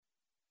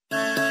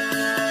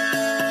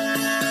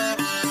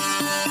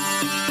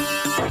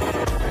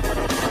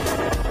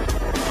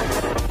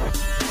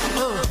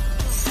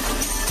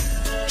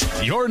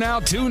You're now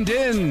tuned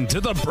in to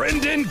the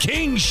Brendan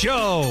King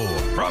Show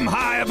from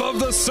high above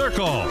the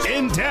circle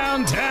in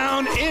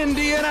downtown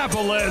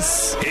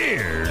Indianapolis.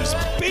 Here's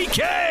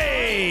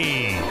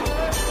BK.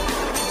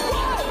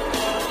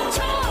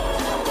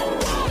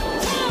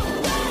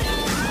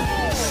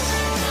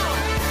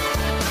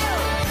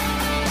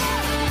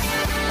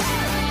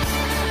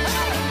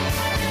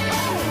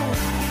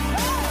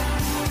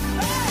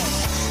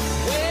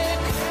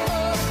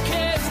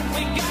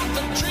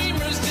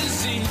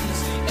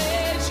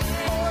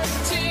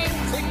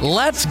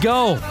 Let's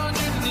go.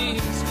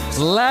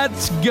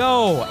 Let's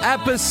go.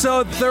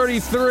 Episode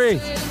 33.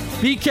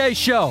 BK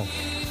Show.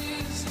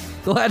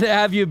 Glad to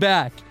have you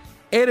back.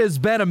 It has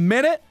been a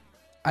minute.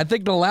 I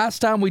think the last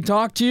time we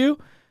talked to you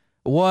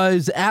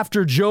was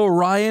after Joe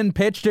Ryan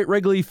pitched at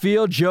Wrigley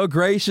Field. Joe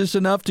gracious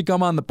enough to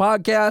come on the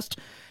podcast.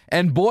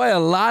 And boy, a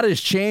lot has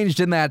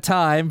changed in that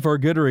time for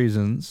good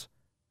reasons.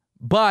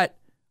 But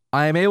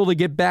I am able to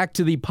get back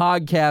to the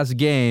podcast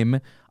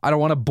game. I don't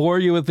want to bore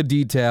you with the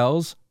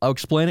details. I'll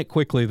explain it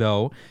quickly,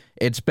 though.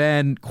 It's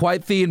been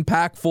quite the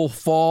impactful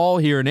fall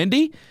here in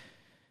Indy.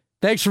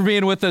 Thanks for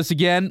being with us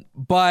again.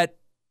 But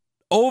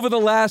over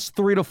the last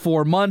 3 to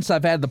 4 months,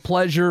 I've had the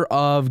pleasure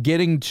of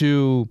getting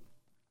to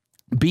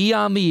be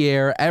on the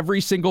air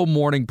every single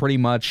morning, pretty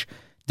much,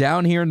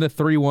 down here in the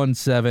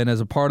 317 as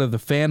a part of the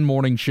Fan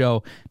Morning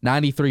Show,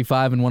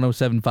 93.5 and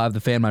 107.5, The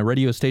Fan, my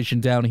radio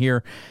station down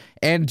here.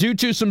 And due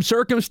to some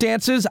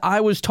circumstances,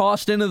 I was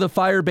tossed into the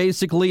fire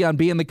basically on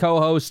being the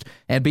co-host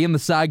and being the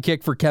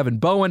sidekick for Kevin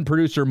Bowen,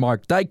 producer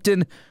Mark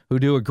Dykton, who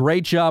do a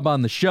great job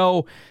on the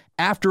show.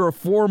 After a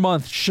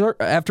 4-month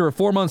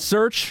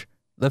search,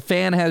 the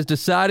Fan has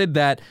decided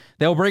that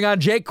they'll bring on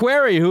Jake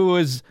Query, who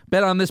has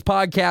been on this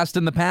podcast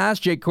in the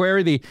past. Jake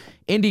Query, the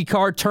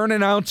IndyCar turn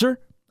announcer,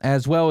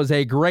 as well as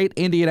a great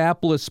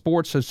Indianapolis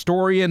sports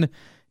historian.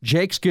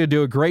 Jake's going to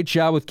do a great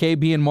job with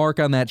KB and Mark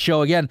on that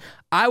show. Again,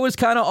 I was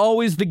kind of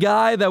always the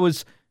guy that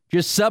was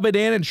just subbing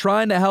in and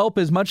trying to help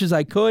as much as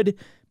I could,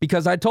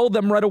 because I told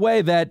them right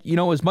away that, you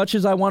know, as much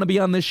as I want to be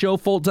on this show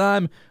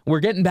full-time,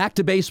 we're getting back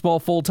to baseball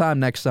full-time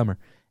next summer.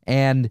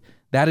 And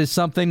that is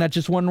something that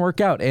just wouldn't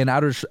work out. And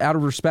out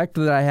of respect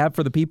that I have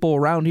for the people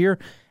around here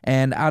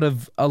and out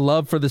of a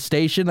love for the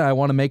station, I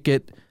want to make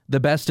it the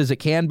best as it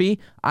can be.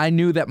 I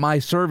knew that my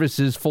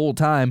services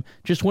full-time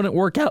just wouldn't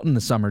work out in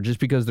the summer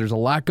just because there's a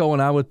lot going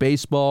on with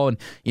baseball and,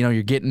 you know,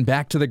 you're getting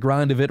back to the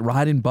grind of it,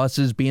 riding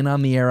buses, being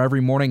on the air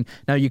every morning.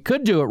 Now, you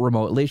could do it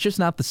remotely. It's just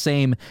not the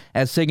same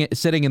as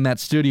sitting in that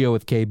studio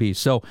with KB.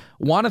 So,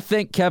 want to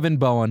thank Kevin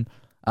Bowen.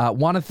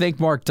 Want to thank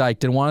Mark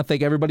Dykton. Want to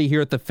thank everybody here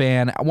at The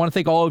Fan. I want to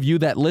thank all of you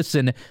that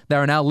listen, that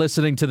are now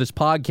listening to this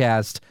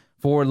podcast,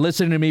 for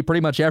listening to me pretty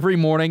much every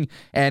morning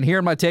and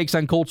hearing my takes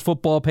on Colts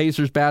football,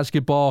 Pacers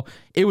basketball.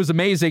 It was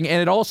amazing,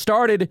 and it all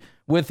started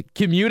with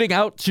commuting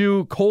out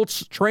to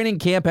Colts training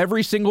camp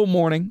every single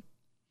morning.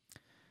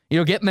 You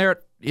know, getting there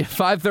at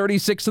 5:30,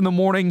 6 in the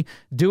morning,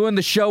 doing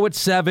the show at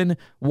 7,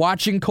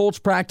 watching Colts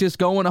practice,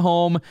 going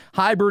home,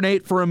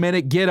 hibernate for a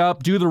minute, get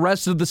up, do the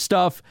rest of the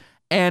stuff,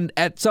 and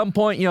at some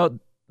point, you know,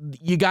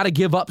 you got to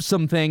give up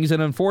some things,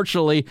 and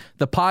unfortunately,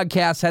 the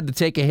podcast had to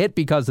take a hit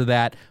because of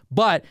that.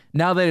 But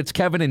now that it's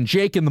Kevin and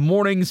Jake in the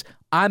mornings,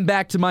 I'm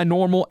back to my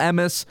normal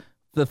MS,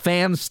 the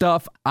Fan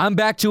stuff. I'm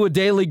back to a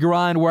daily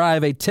grind where I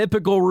have a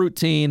typical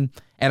routine,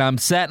 and I'm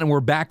set, and we're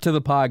back to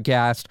the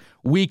podcast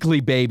weekly,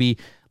 baby.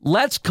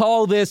 Let's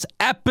call this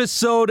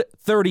episode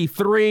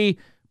 33,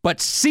 but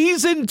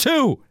season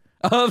 2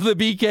 of the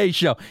BK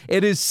Show.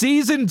 It is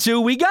season 2.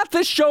 We got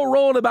this show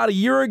rolling about a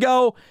year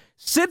ago.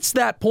 Since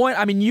that point,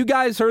 I mean, you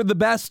guys heard the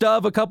best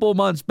of a couple of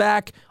months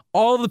back.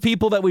 All the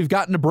people that we've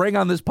gotten to bring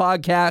on this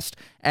podcast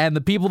and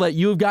the people that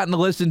you've gotten to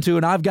listen to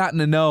and I've gotten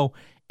to know,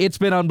 it's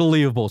been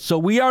unbelievable. So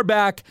we are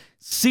back,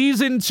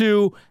 season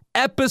 2,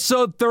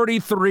 episode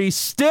 33,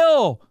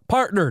 still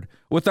partnered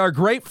with our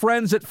great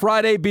friends at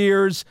Friday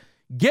Beers.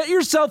 Get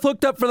yourself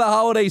hooked up for the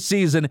holiday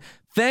season.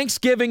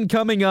 Thanksgiving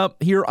coming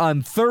up here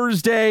on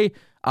Thursday.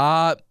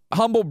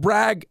 Humble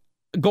brag,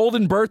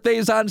 golden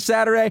birthdays on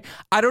Saturday.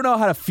 I don't know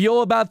how to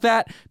feel about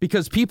that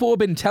because people have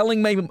been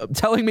telling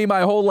me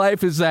my whole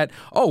life is that,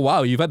 oh,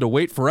 wow, you've had to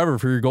wait forever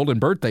for your golden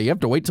birthday. You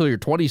have to wait till you're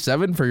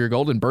 27 for your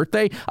golden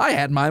birthday. I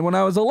had mine when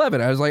I was 11.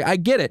 I was like, I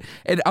get it.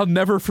 And I'll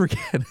never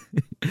forget.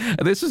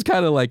 This is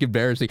kind of like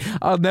embarrassing.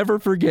 I'll never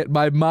forget.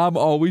 My mom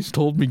always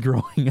told me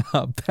growing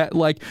up that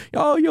like,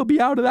 oh, you'll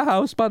be out of the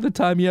house by the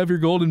time you have your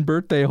golden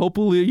birthday.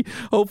 Hopefully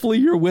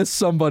you're with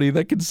somebody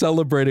that can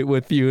celebrate it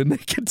with you and they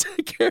can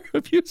take care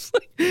of you. It's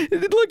like,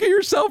 look at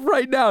yourself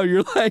right now.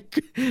 You're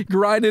like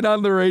grinding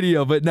on the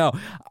radio. But no,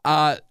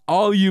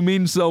 all you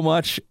mean so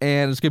much,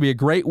 and it's going to be a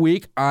great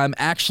week. I'm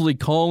actually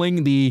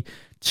calling the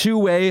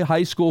 2A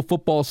high school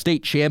football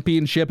state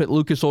championship at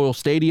Lucas Oil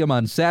Stadium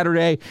on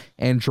Saturday.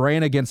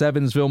 Andrean against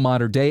Evansville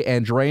Mater Dei.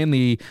 Andrean,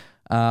 the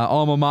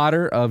alma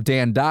mater of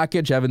Dan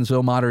Dockich,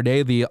 Evansville Mater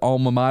Dei, the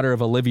alma mater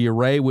of Olivia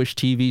Ray, Wish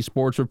TV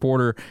sports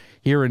reporter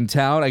here in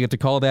town. I get to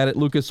call that at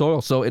Lucas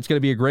Oil. So it's going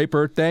to be a great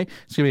birthday.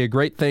 It's going to be a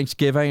great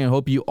Thanksgiving. I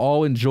hope you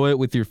all enjoy it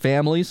with your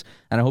families,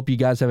 and I hope you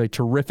guys have a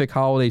terrific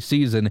holiday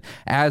season.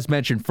 As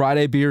mentioned,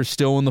 Friday Beer is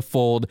still in the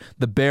fold.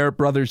 The Barrett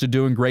brothers are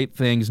doing great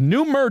things.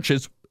 New merch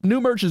as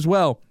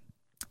well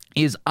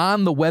is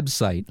on the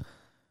website.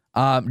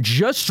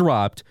 Just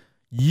dropped.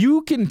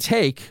 You can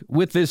take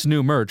with this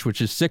new merch,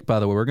 which is sick, by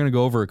the way. We're going to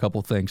go over a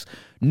couple things.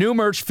 New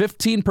merch,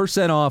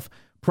 15% off.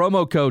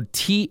 Promo code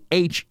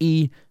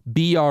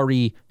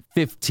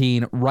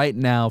THEBRE15 right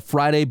now.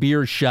 Friday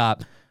Beers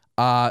shop.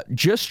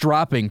 Just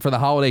dropping for the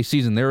holiday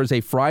season. There is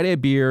a Friday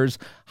Beers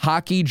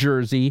hockey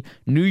jersey,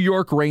 New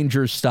York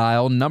Rangers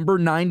style, number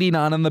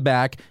 99 on the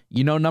back.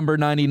 You know number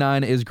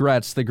 99 is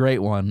Gretz, the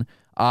great one.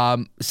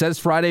 Says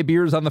Friday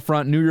Beers on the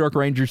front, New York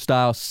Rangers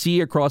style. C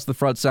across the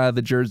front side of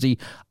the jersey.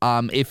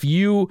 If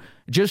you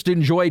just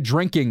enjoy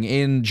drinking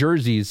in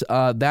jerseys,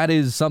 that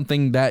is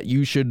something that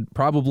you should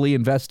probably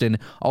invest in.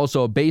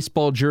 Also, a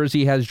baseball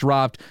jersey has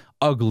dropped.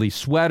 Ugly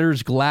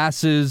sweaters,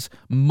 glasses,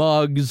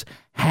 mugs,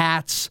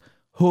 hats,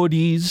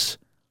 hoodies,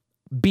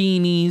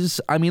 beanies.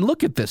 I mean,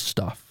 look at this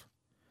stuff.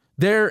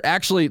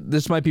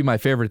 This might be my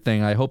favorite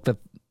thing. I hope that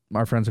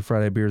our friends at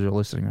Friday Beers are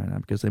listening right now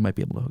because they might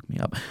be able to hook me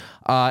up.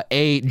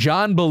 A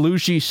John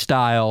Belushi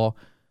style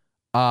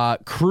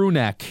crew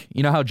neck.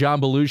 You know how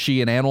John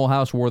Belushi in Animal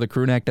House wore the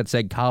crew neck that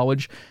said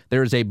college?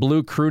 There's a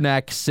blue crew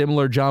neck,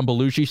 similar John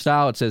Belushi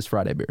style. It says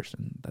Friday Beers,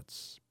 and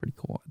that's pretty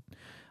cool.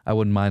 I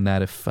wouldn't mind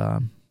that if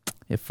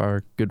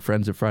our good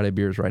friends at Friday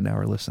Beers right now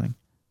are listening.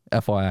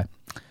 FYI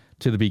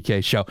to the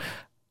BK Show.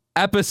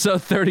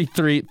 Episode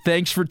 33.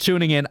 Thanks for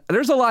tuning in.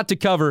 There's a lot to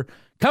cover.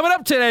 Coming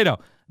up today, though.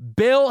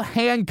 Bill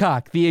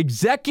Hancock, the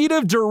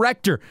executive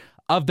director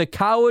of the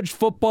college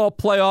football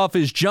playoff,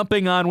 is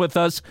jumping on with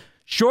us.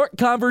 Short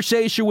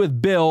conversation with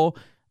Bill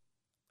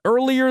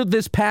earlier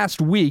this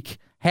past week.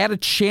 Had a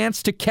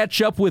chance to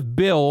catch up with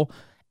Bill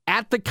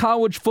at the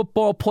college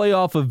football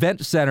playoff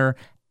event center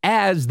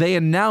as they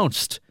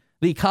announced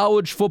the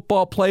college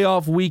football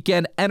playoff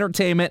weekend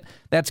entertainment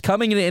that's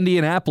coming into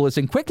Indianapolis.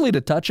 And quickly to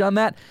touch on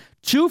that,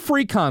 2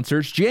 free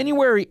concerts,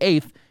 January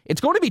 8th. It's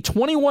going to be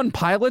 21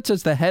 Pilots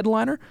as the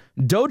headliner.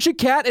 Doja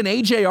Cat and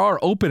AJR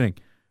opening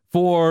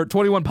for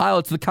 21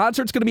 Pilots. The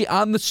concert's going to be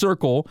on the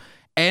Circle,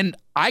 and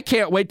I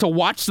can't wait to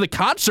watch the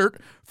concert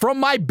from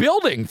my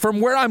building, from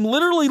where I'm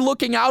literally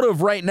looking out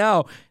of right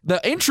now. The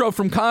intro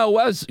from Kyle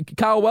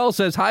Wells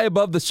says, high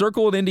above the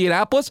Circle in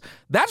Indianapolis.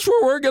 That's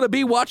where we're going to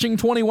be watching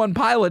 21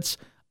 Pilots.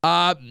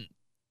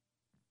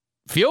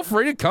 Feel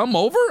free to come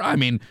over. I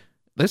mean,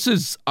 this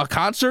is a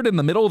concert in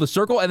the middle of the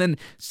Circle, and then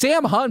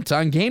Sam Hunt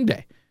on game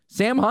day.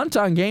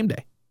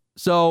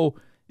 So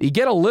you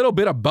get a little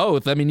bit of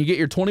both. I mean, you get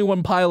your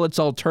 21 Pilots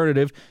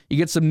alternative. You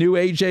get some new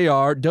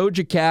AJR.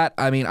 Doja Cat,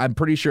 I mean, I'm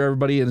pretty sure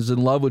everybody is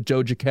in love with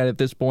Doja Cat at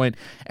this point.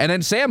 And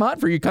then Sam Hunt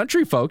for you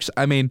country folks.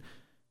 I mean,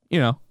 you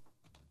know,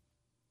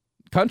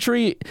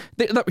 country.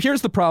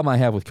 Here's the problem I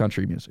have with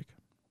country music.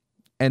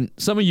 And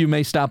some of you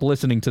may stop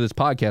listening to this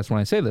podcast when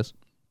I say this,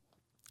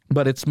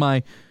 but it's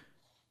my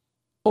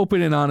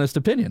open and honest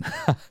opinion.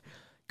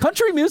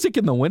 Country music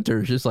in the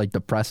winter is just like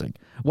depressing.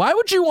 Why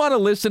would you want to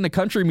listen to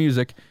country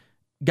music,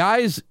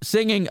 guys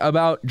singing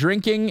about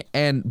drinking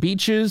and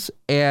beaches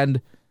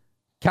and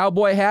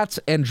cowboy hats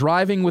and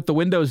driving with the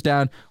windows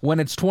down when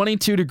it's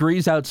 22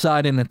 degrees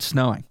outside and it's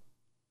snowing?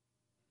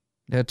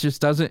 That just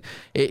doesn't.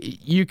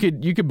 You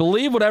could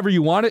believe whatever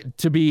you want it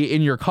to be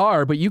in your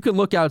car, but you can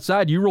look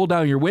outside, you roll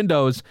down your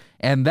windows,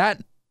 and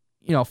that,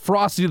 you know,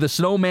 Frosty the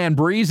Snowman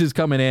breeze is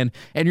coming in,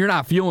 and you're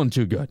not feeling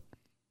too good.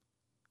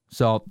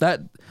 So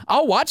that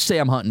I'll watch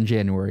Sam Hunt in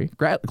January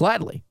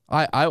gladly.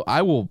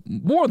 I will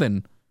more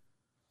than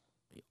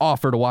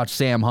offer to watch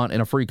Sam Hunt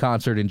in a free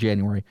concert in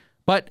January.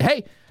 But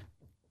hey,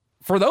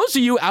 for those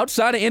of you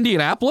outside of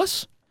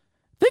Indianapolis,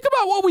 think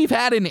about what we've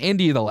had in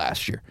Indy the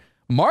last year.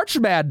 March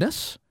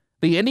Madness,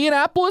 the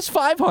Indianapolis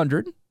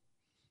 500,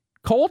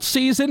 Colts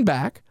season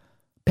back,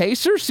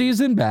 Pacers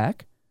season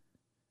back,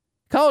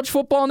 College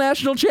Football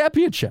National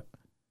Championship.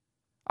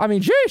 I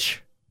mean, sheesh.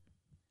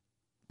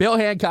 Bill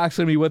Hancock's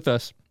going to be with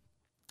us.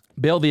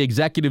 Bill, the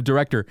executive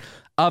director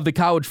of the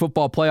College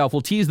Football Playoff.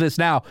 We'll tease this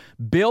now.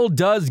 Bill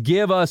does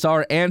give us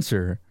our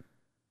answer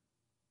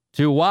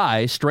to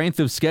why strength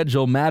of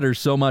schedule matters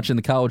so much in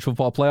the College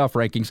Football Playoff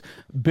rankings.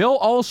 Bill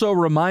also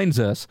reminds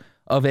us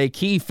of a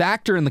key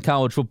factor in the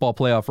College Football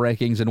Playoff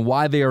rankings and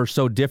why they are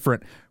so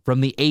different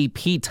from the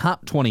AP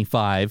Top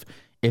 25.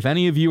 If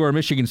any of you are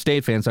Michigan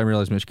State fans, I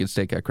realize Michigan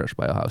State got crushed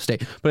by Ohio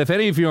State, but if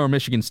any of you are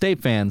Michigan State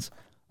fans,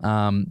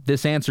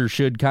 this answer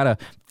should kind of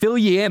fill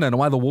you in on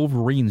why the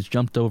Wolverines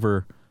jumped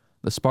over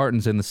the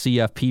Spartans in the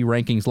CFP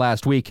rankings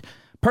last week.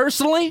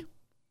 Personally,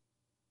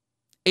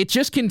 it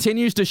just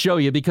continues to show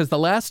you, because the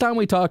last time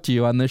we talked to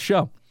you on this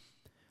show,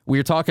 We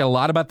were talking a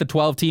lot about the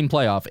 12-team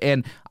playoff,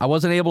 and I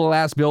wasn't able to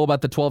ask Bill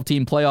about the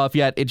 12-team playoff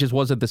yet. It just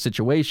wasn't the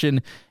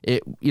situation.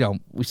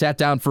 We sat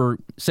down for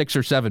 6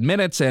 or 7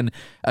 minutes, and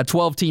a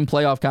 12-team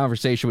playoff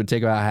conversation would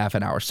take about half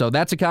an hour. So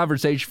that's a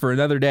conversation for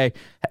another day.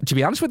 To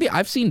be honest with you,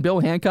 I've seen Bill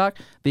Hancock,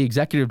 the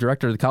executive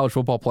director of the College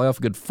Football Playoff,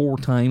 a good 4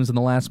 times in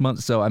the last month.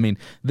 So, I mean,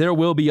 there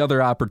will be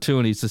other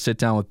opportunities to sit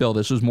down with Bill.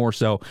 This was more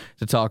so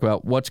to talk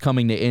about what's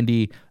coming to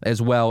Indy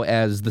as well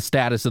as the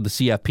status of the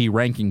CFP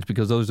rankings,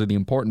 because those are the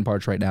important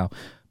parts right now.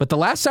 But the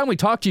last time we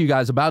talked to you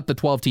guys about the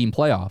 12-team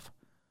playoff,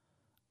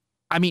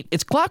 I mean,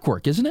 it's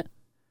clockwork, isn't it?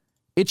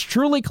 It's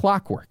truly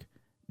clockwork.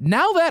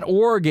 Now that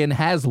Oregon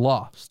has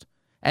lost,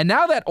 and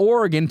now that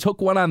Oregon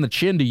took one on the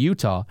chin to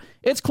Utah,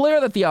 it's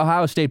clear that the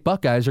Ohio State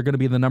Buckeyes are going to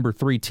be the number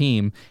 3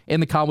 team in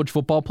the college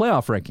football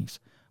playoff rankings.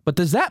 But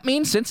does that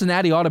mean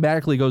Cincinnati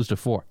automatically goes to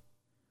 4?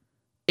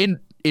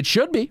 It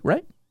should be,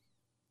 right?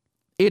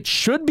 It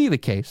should be the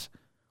case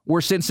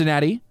where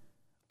Cincinnati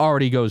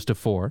already goes to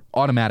 4,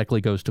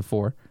 automatically goes to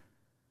 4.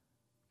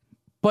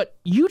 But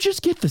you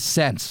just get the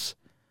sense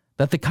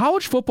that the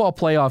College Football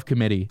Playoff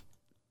Committee,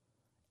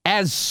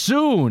 as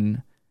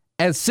soon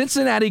as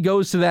Cincinnati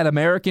goes to that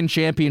American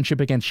Championship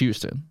against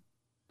Houston,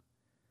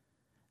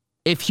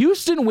 if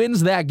Houston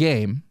wins that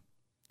game,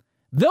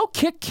 they'll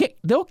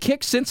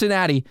kick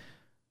Cincinnati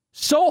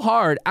so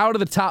hard out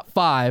of the top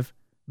 5,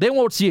 they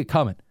won't see it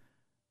coming.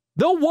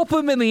 They'll whoop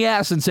them in the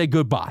ass and say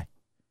goodbye.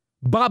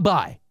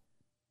 Bye-bye.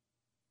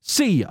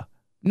 See ya.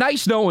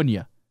 Nice knowing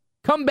you.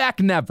 Come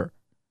back never.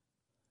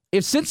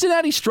 If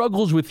Cincinnati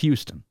struggles with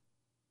Houston,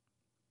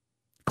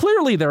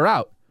 clearly they're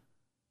out.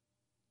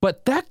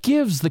 But that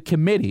gives the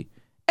committee,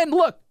 and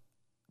look,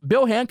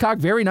 Bill Hancock,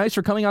 very nice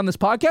for coming on this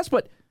podcast,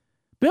 but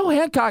Bill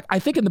Hancock, I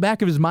think in the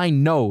back of his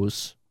mind,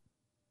 knows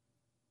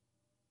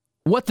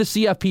what the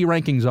CFP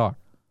rankings are.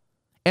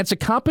 And it's a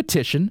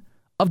competition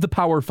of the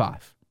Power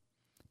 5.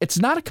 It's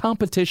not a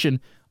competition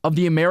of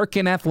the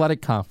American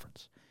Athletic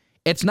Conference.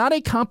 It's not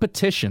a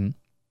competition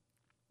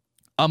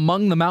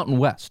among the Mountain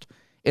West.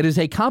 It is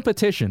a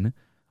competition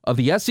of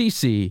the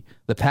SEC,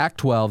 the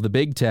Pac-12, the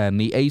Big Ten,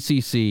 the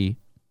ACC,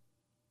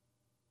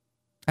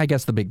 I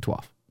guess the Big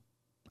 12.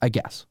 I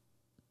guess.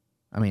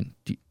 I mean,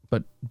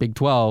 but Big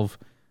 12,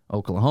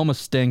 Oklahoma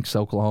stinks.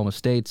 Oklahoma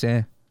State's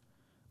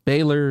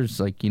Baylor's,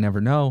 like, you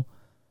never know.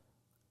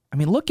 I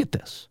mean, look at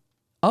this.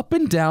 Up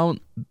and down.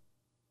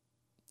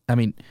 I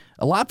mean,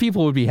 a lot of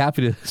people would be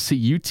happy to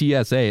see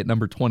UTSA at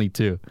number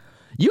 22.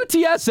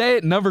 UTSA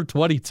at number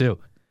 22.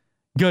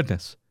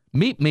 Goodness.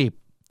 Meep, meep.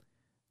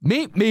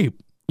 Meep, meep.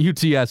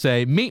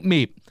 UTSA. Meep,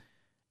 meep.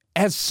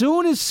 As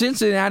soon as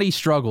Cincinnati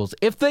struggles,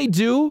 if they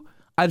do,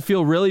 I'd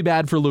feel really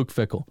bad for Luke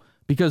Fickell.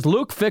 Because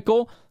Luke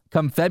Fickell,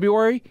 come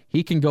February,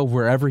 he can go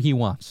wherever he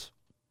wants.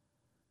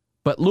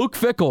 But Luke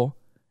Fickell,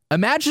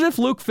 imagine if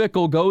Luke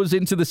Fickell goes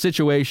into the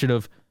situation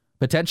of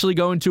potentially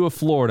going to a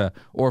Florida,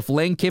 or if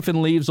Lane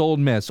Kiffin leaves Ole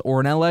Miss,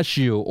 or an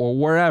LSU, or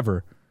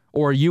wherever,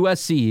 or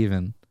USC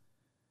even.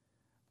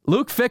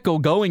 Luke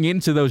Fickell going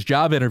into those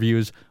job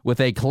interviews with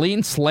a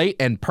clean slate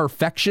and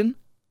perfection,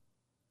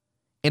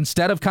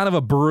 instead of kind of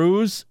a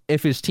bruise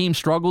if his team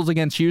struggles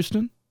against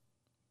Houston,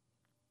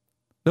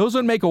 those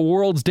would make a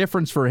world's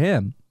difference for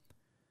him.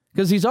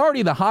 Because he's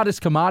already the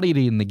hottest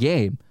commodity in the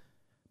game.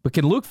 But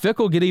can Luke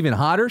Fickell get even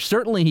hotter?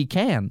 Certainly he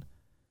can.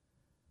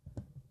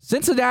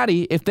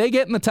 Cincinnati, if they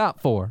get in the top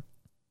 4,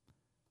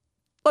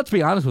 let's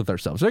be honest with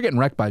ourselves, they're getting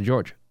wrecked by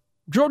Georgia.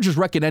 Georgia's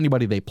wrecking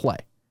anybody they play.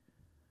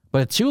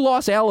 But a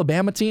 2-loss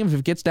Alabama team, if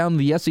it gets down to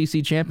the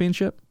SEC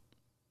championship,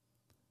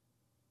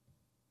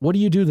 what do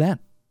you do then?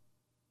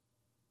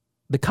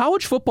 The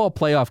College Football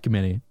Playoff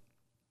Committee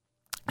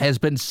has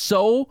been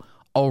so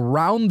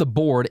around the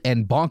board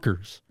and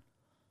bonkers.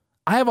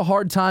 I have a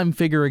hard time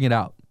figuring it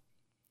out.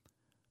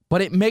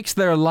 But it makes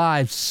their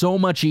lives so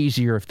much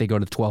easier if they go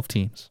to 12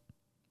 teams.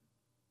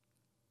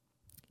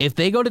 If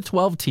they go to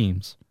 12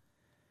 teams,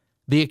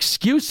 the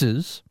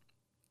excuses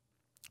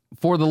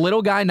for the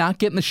little guy not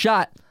getting the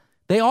shot,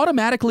 they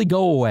automatically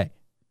go away.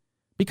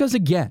 Because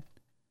again,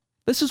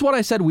 this is what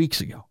I said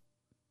weeks ago.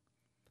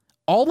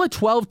 All the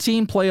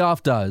 12-team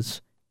playoff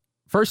does,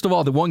 first of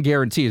all, the one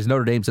guarantee is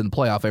Notre Dame's in the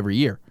playoff every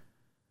year.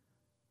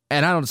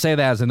 And I don't say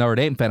that as a Notre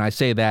Dame fan. I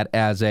say that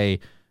as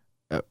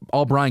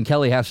all Brian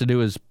Kelly has to do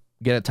is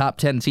get a top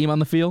 10 team on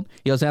the field.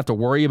 He doesn't have to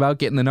worry about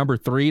getting the number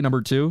 3,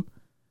 number 2.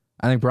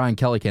 I think Brian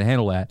Kelly can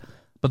handle that.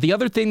 But the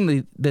other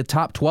thing the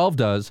top 12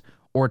 does,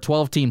 or a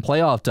 12-team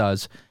playoff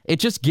does, it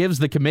just gives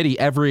the committee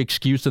every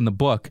excuse in the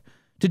book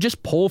to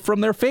just pull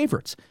from their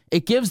favorites.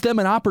 It gives them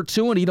an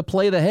opportunity to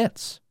play the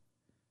hits.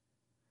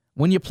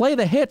 When you play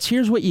the hits,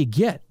 here's what you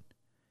get.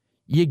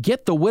 You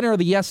get the winner of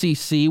the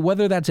SEC,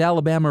 whether that's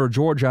Alabama or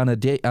Georgia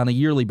on a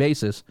yearly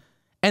basis,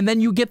 and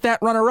then you get that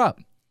runner-up.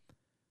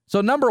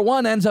 So number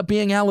 1 ends up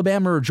being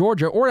Alabama or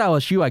Georgia, or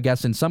LSU, I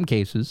guess, in some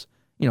cases.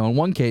 In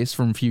one case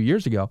from a few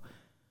years ago.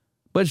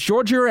 But it's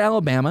Georgia or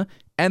Alabama,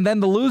 and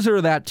then the loser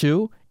of that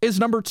 2 is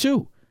number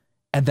 2.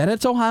 And then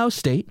it's Ohio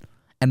State,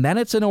 and then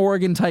it's an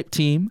Oregon-type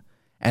team,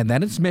 And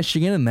then it's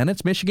Michigan, and then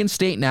it's Michigan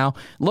State now.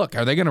 Look,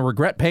 are they going to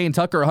regret paying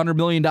Tucker $100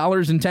 million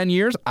in 10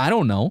 years? I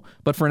don't know.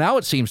 But for now,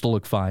 it seems to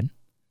look fine.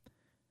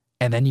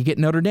 And then you get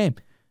Notre Dame.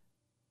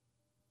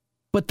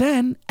 But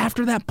then,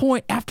 after that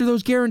point, after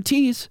those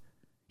guarantees,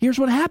 here's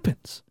what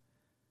happens.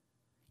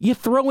 You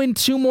throw in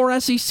 2 more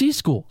SEC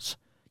schools.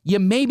 You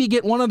maybe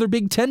get one other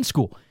Big Ten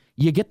school.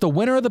 You get the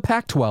winner of the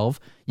Pac-12,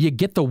 you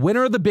get the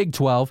winner of the Big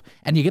 12,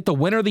 and you get the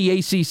winner of the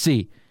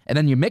ACC. And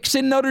then you mix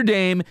in Notre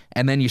Dame,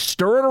 and then you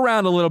stir it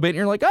around a little bit, and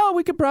you're like, oh,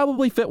 we could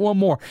probably fit one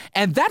more.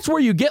 And that's where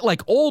you get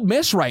like Ole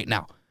Miss right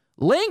now.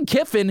 Lane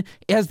Kiffin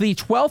has the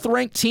 12th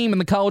ranked team in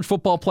the college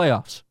football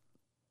playoffs.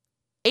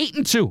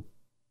 8-2.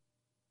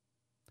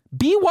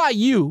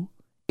 BYU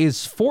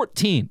is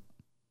 14.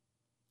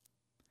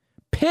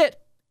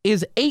 Pitt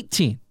is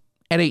 18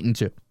 at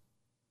 8-2.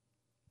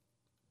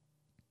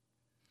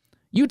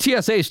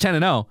 UTSA is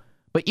 10-0,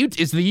 but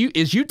is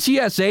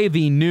UTSA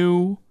the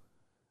new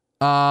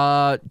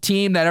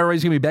team that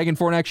everybody's going to be begging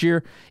for next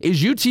year?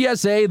 Is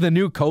UTSA the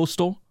new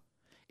Coastal?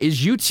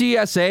 Is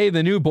UTSA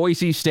the new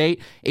Boise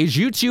State? Is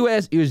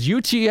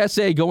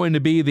UTSA going to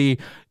be the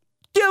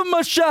give them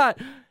a shot?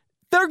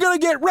 They're going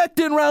to get wrecked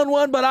in round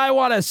 1, but I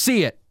want to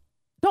see it.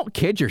 Don't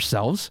kid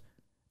yourselves.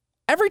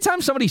 Every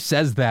time somebody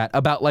says that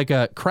about like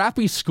a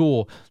crappy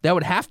school that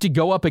would have to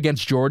go up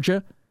against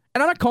Georgia,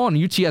 and I'm not calling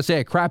UTSA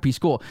a crappy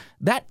school,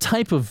 that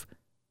type of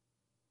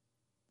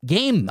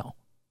game, though.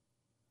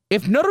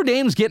 If Notre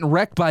Dame's getting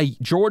wrecked by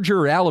Georgia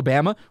or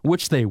Alabama,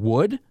 which they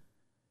would,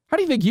 how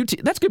do you think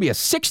that's going to be a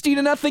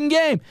 60-0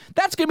 game?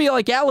 That's going to be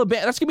like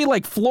Alabama. That's going to be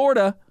like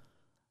Florida,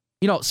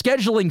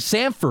 scheduling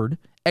Samford,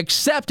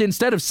 except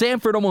instead of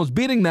Samford almost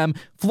beating them,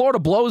 Florida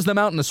blows them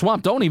out in the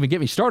swamp. Don't even get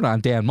me started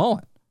on Dan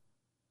Mullen.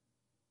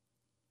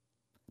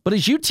 But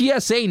is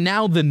UTSA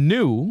now the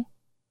new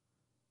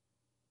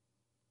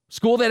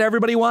school that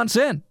everybody wants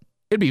in?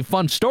 It'd be a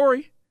fun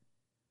story.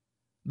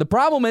 The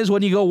problem is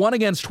when you go 1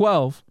 against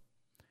 12,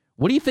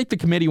 what do you think the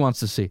committee wants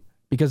to see?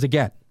 Because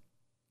again,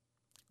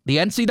 the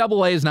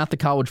NCAA is not the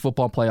college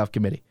football playoff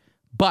committee.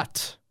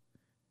 But,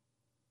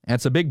 and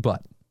it's a big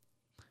but,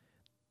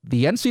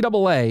 the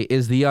NCAA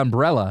is the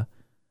umbrella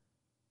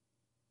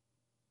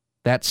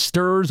that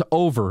stirs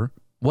over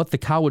what the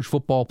college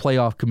football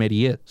playoff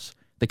committee is.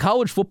 The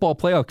college football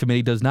playoff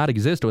committee does not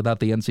exist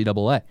without the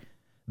NCAA.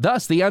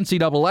 Thus, the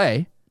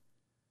NCAA,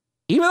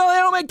 even though they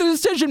don't make the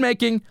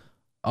decision-making,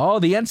 the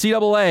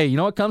NCAA, you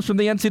know what comes from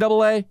the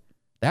NCAA?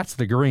 That's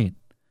the green.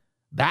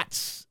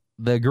 That's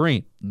the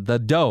green. The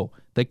dough,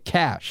 the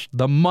cash,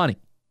 the money.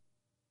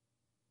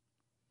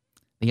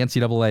 The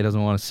NCAA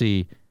doesn't want to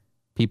see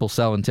people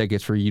selling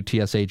tickets for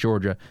UTSA,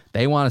 Georgia.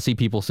 They want to see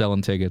people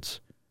selling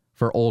tickets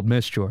for Ole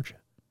Miss, Georgia.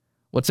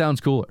 What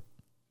sounds cooler?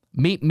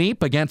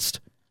 Meep against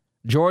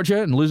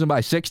Georgia and losing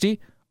by 60,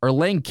 or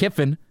Lane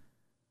Kiffin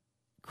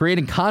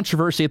creating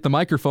controversy at the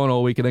microphone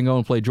all week and then go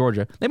and play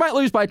Georgia? They might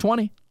lose by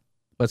 20,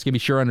 but it's going to be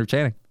sure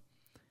entertaining.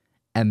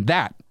 And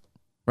that,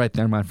 right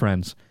there, my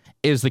friends,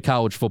 is the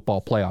college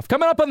football playoff.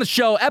 Coming up on the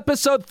show,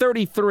 episode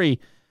 33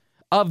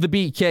 of the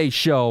BK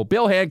Show.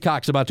 Bill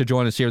Hancock's about to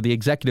join us here, the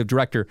executive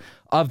director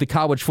of the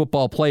college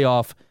football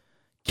playoff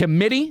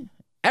committee.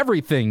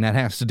 Everything that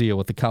has to deal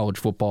with the college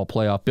football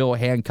playoff. Bill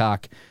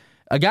Hancock,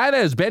 a guy that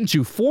has been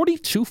to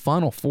 42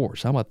 Final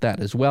Fours. How about that?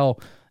 As well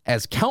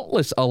as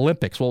countless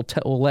Olympics. We'll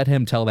let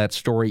him tell that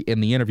story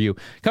in the interview.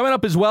 Coming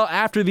up as well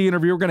after the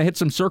interview, we're going to hit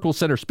some Circle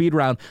Center speed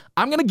round.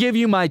 I'm going to give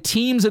you my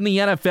teams in the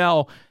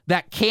NFL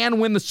that can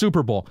win the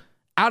Super Bowl.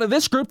 Out of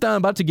this group that I'm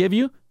about to give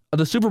you,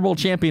 the Super Bowl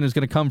champion is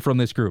going to come from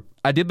this group.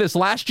 I did this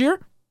last year.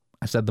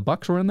 I said the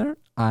Bucs were in there.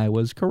 I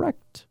was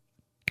correct.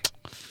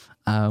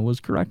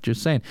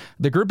 Just saying.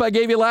 The group I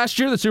gave you last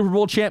year, the Super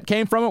Bowl champ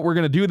came from it. We're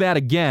going to do that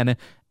again.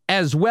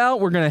 As well,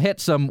 we're going to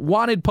hit some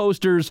wanted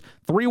posters,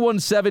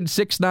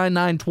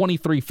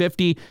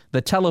 317-699-2350,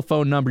 the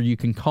telephone number. You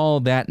can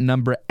call that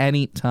number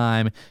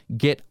anytime.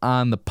 Get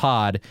on the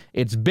pod.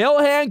 It's Bill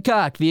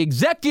Hancock, the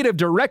executive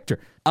director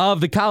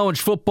of the college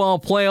football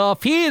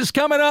playoff. He is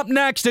coming up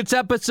next. It's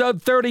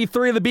episode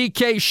 33 of the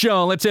BK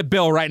Show. Let's hit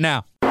Bill right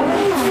now.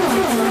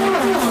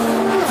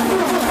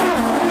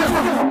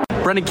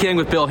 Brendan King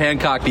with Bill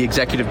Hancock, the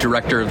executive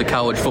director of the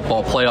college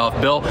football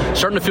playoff. Bill,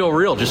 starting to feel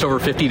real, just over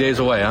 50 days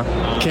away, huh?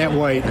 Can't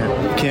wait.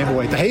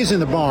 The hay's in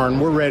the barn.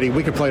 We're ready.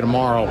 We can play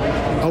tomorrow.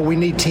 Oh, we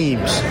need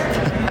teams.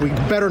 We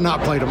better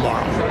not play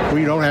tomorrow.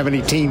 We don't have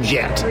any teams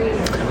yet.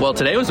 Well,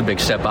 today was a big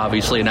step,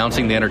 obviously,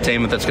 announcing the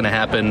entertainment that's going to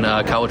happen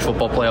college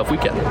football playoff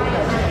weekend.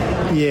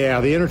 Yeah,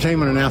 the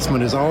entertainment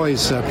announcement is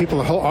always,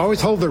 people always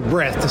hold their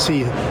breath to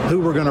see who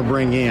we're going to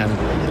bring in.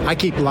 I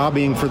keep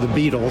lobbying for the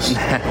Beatles,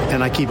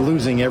 and I keep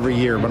losing every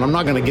year, but I'm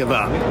not going to give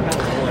up.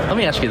 Let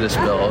me ask you this,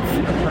 Bill.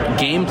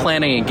 Game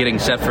planning and getting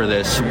set for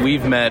this,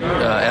 we've met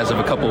as of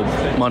a couple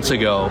months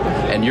ago,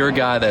 and you're a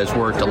guy that has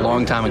worked a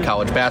long time in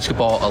college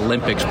basketball,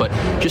 Olympics, but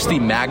just the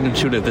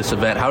magnitude of this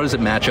event, how does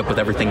it match up with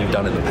everything you've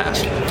done in the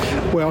past?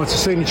 Well, it's a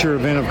signature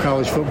event of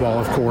college football,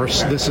 of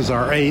course. This is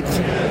our 8th.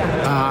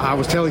 I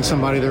was telling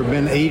somebody there have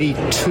been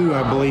 82,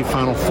 I believe,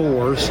 Final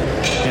Fours,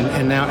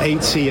 and now 8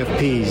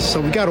 CFPs.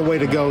 So we've got a way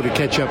to go to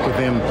catch up with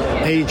them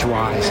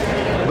age-wise.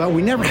 But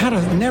we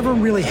never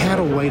really had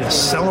a way to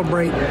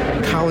celebrate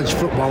college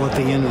football at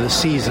the end of the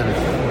season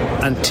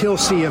until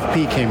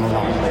CFP came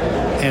along.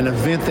 An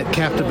event that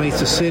captivates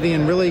the city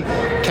and really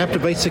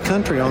captivates the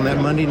country on that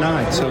Monday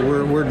night. So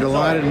we're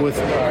delighted with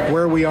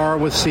where we are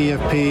with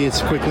CFP.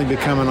 It's quickly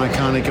become an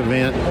iconic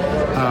event.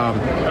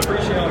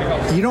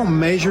 You don't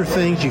measure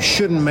things. You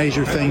shouldn't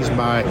measure things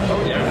by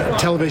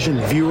television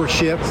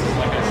viewership.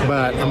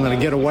 But I'm going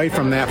to get away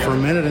from that for a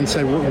minute and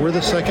say we're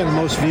the second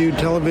most viewed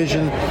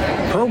television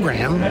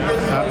program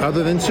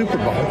other than Super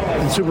Bowl.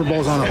 And Super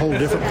Bowl's on a whole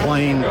different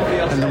plane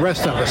than the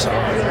rest of us are.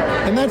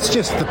 And that's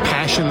just the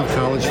passion of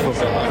college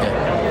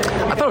football.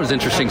 I thought it was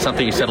interesting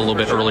something you said a little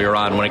bit earlier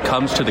on when it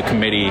comes to the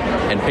committee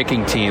and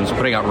picking teams,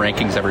 putting out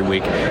rankings every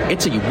week.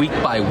 It's a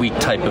week-by-week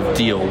type of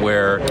deal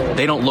where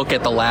they don't look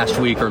at the last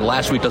week or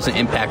last week doesn't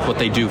impact what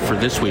they do for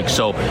this week.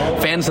 So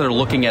fans that are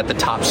looking at the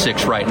top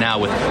 6 right now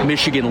with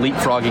Michigan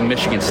leapfrogging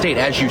Michigan State,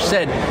 as you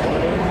said,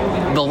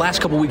 the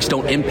last couple weeks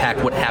don't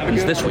impact what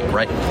happens this week,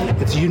 right?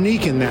 It's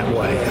unique in that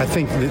way. I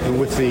think that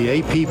with the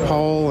AP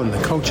poll and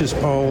the coaches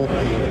poll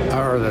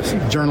or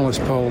the journalist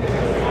poll,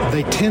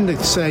 they tend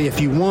to say if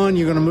you won,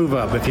 you're going to move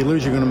up. If you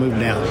lose, you're going to move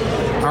down.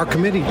 Our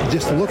committee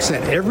just looks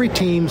at every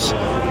team's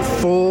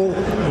full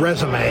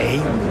resume,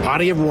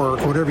 body of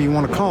work, whatever you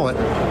want to call it,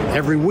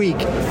 every week.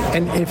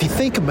 And if you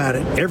think about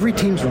it, every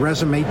team's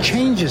resume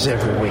changes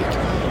every week.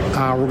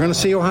 We're going to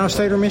see Ohio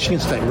State or Michigan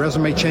State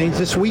resume change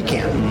this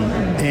weekend.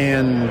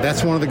 And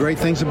that's one of the great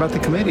things about the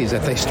committee is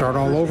that they start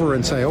all over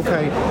and say,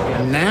 okay,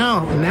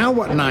 now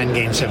what 9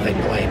 games have they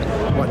played?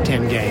 What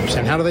 10 games?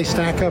 And how do they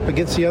stack up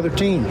against the other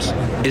teams?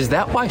 Is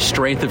that why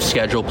strength of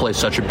schedule plays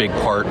such a big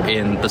part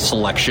in the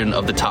selection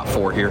of the top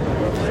 4 here?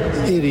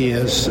 It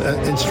is.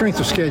 And strength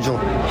of schedule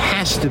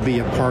has to be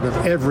a part of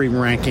every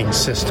ranking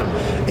system.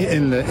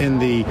 In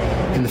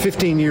the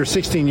 15 years,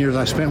 16 years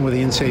I spent with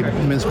the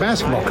NCAA men's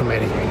basketball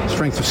committee,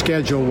 strength of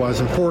schedule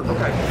was important.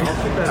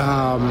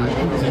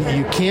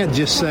 You can't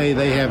just say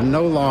they have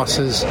no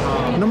losses,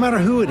 no matter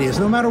who it is,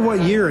 no matter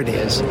what year it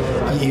is.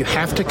 You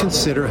have to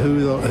consider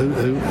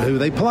who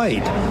they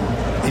played.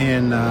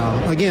 And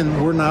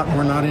again, we're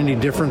not any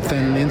different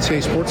than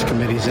NCAA sports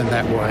committees in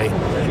that way.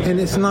 And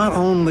it's not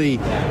only,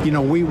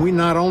 we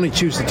not only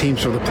choose the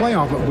teams for the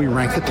playoff, but we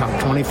rank the top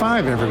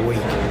 25 every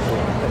week.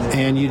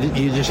 And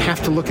you just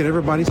have to look at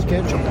everybody's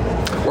schedule.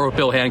 We're with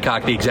Bill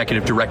Hancock, the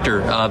executive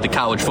director of the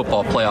College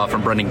Football Playoff,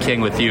 and Brendan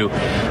King with you.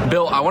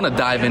 Bill, I want to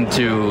dive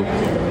into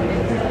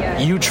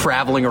you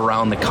traveling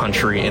around the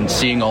country and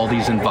seeing all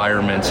these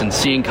environments and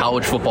seeing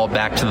college football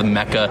back to the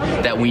Mecca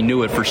that we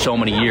knew it for so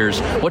many years.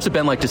 What's it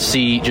been like to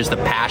see just the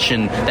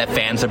passion that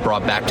fans have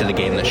brought back to the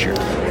game this year?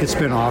 It's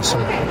been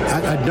awesome.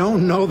 I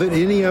don't know that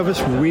any of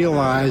us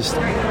realized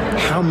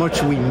how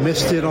much we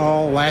missed it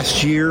all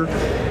last year.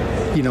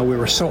 We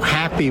were so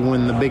happy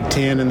when the Big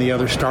Ten and the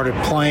others started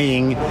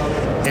playing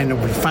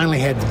and we finally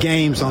had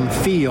games on the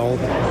field.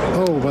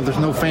 Oh, well, there's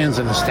no fans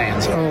in the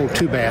stands. Oh,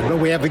 too bad. But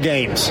we have the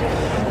games.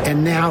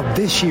 And now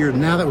this year,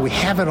 now that we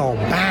have it all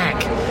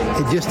back,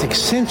 it just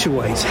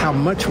accentuates how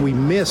much we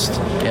missed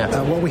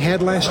what we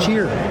had last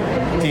year.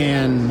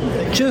 And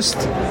just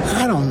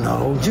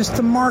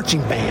the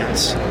marching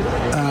bands.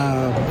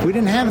 We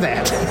didn't have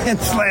that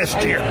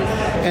last year.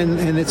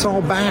 And it's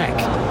all back.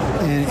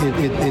 And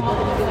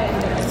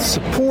it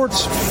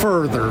supports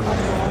further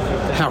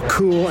how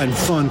cool and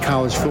fun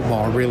college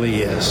football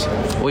really is.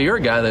 Well, you're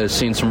a guy that has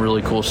seen some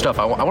really cool stuff.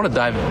 I want to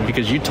dive,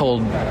 because you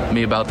told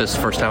me about this the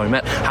first time we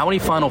met. How many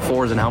Final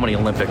Fours and how many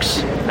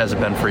Olympics has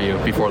it been for you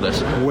before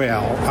this?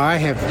 Well, I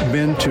have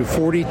been to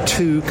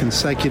 42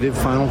 consecutive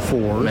Final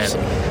Fours.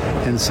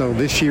 Man. And so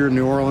this year,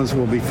 New Orleans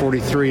will be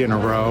 43 in a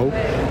row.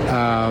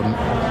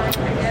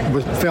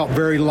 Felt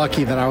very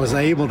lucky that I was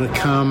able to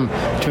come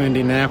to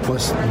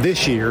Indianapolis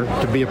this year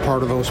to be a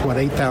part of those,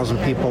 8,000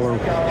 people or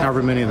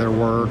however many there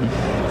were.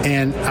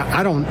 And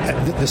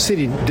the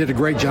city did a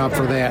great job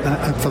for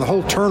that, for the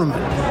whole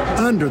tournament,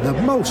 under the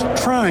most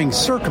trying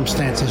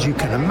circumstances you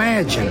can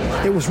imagine.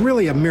 It was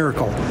really a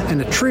miracle and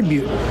a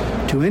tribute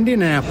to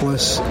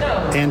Indianapolis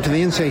and to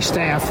the NCAA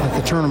staff that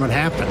the tournament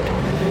happened.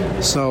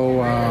 So,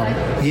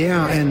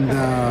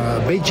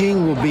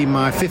 Beijing will be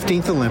my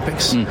 15th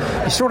Olympics. You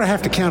sort of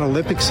have to count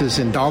Olympics as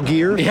in dog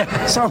years.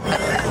 Yeah. So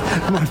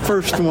my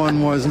first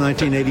one was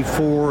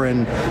 1984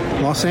 in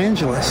Los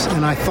Angeles.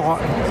 And I thought,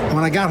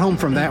 when I got home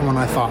from that one,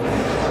 I thought,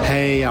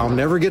 hey, I'll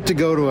never get to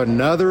go to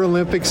another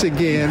Olympics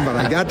again, but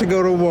I got to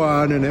go to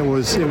one, and it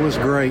was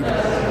great.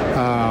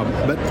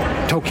 But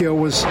Tokyo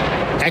was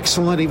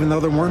excellent, even though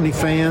there weren't any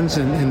fans.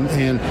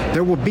 And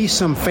there will be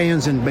some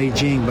fans in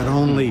Beijing, but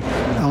only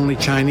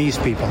Chinese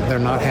people. They're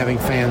not having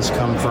fans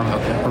come from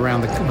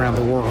around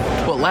the world.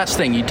 Well, last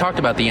thing, you talked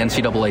about the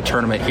NCAA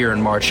tournament here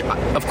in March.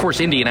 Of course,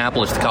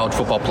 Indianapolis, the college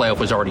football playoff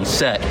was already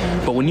set.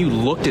 But when you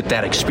looked at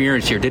that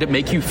experience here, did it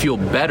make you feel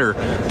better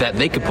that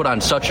they could put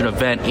on such an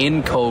event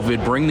in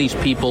COVID, bring these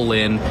people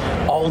in,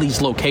 all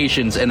these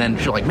locations, and then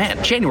you're like,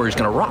 man, January is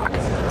going to rock?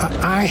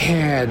 I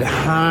had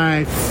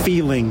high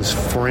feelings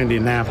for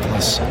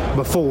Indianapolis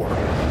before,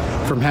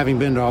 from having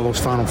been to all those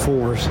Final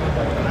Fours,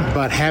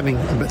 but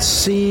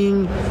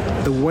seeing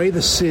the way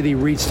the city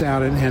reached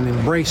out and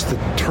embraced the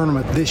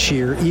tournament this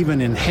year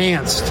even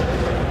enhanced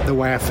the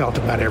way I felt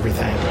about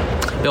everything.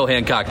 Bill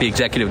Hancock, the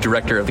executive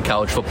director of the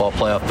college football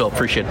playoff. Bill,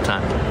 appreciate the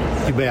time.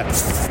 You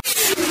bet.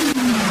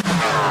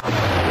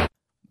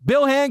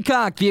 Bill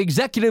Hancock, the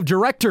executive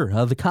director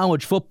of the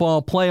college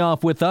football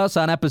playoff, with us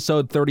on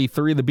episode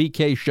 33 of the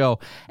BK Show.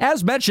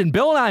 As mentioned,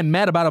 Bill and I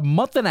met about a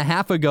month and a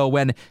half ago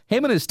when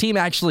him and his team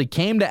actually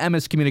came to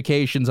MS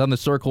Communications on the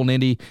Circle in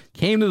Indy,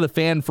 came to the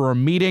Fan for a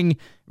meeting.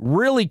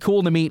 Really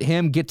cool to meet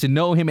him, get to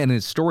know him and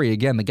his story.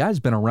 Again, the guy's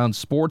been around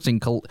sports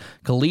and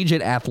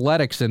collegiate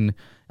athletics and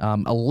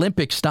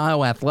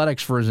Olympic-style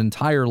athletics for his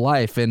entire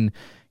life. And,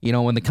 you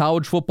know, when the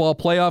college football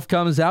playoff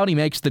comes out, he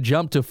makes the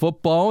jump to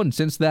football. And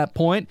since that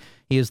point,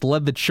 he has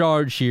led the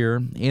charge here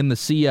in the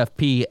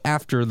CFP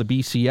after the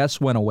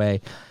BCS went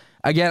away.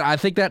 Again, I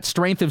think that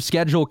strength of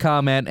schedule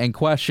comment and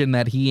question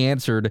that he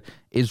answered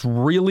is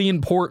really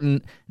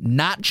important,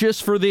 not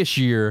just for this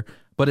year,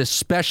 but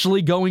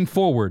especially going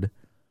forward.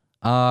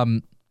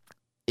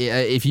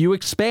 If you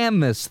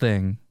expand this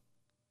thing,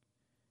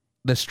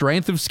 the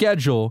strength of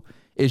schedule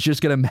is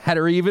just going to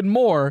matter even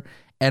more.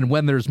 And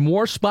when there's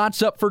more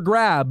spots up for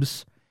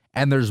grabs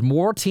and there's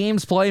more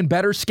teams playing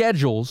better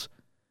schedules,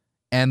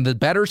 and the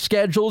better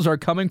schedules are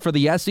coming for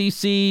the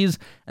SECs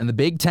and the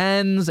Big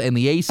Tens and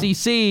the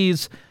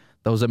ACCs,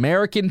 those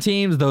American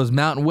teams, those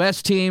Mountain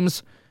West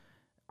teams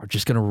are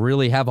just going to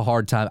really have a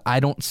hard time. I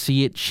don't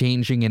see it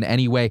changing in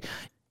any way.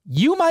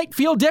 You might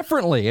feel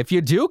differently. If you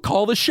do,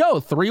 call the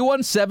show,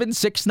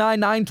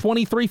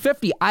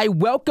 317-699-2350. I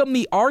welcome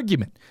the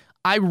argument.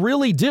 I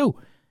really do.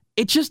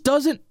 It just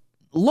doesn't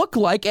look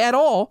like at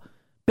all,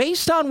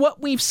 based on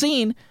what we've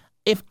seen.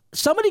 If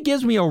somebody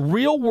gives me a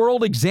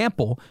real-world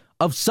example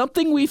of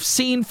something we've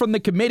seen from the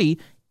committee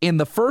in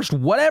the first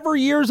whatever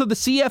years of the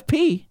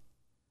CFP,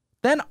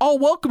 then I'll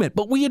welcome it.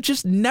 But we had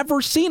just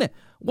never seen it.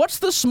 What's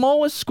the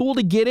smallest school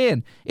to get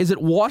in? Is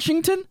it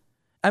Washington?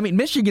 I mean,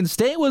 Michigan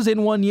State was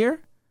in 1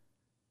 year.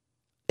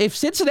 If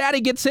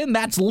Cincinnati gets in,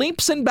 that's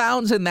leaps and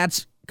bounds, and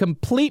that's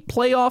complete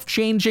playoff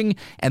changing,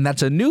 and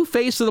that's a new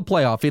face of the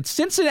playoff. If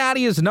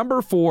Cincinnati is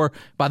number 4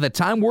 by the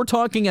time we're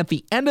talking at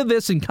the end of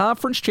this in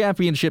conference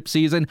championship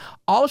season,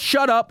 I'll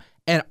shut up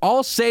and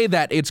I'll say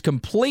that it's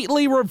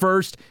completely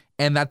reversed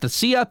and that the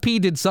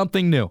CFP did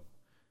something new.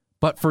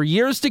 But for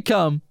years to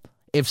come,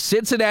 if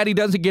Cincinnati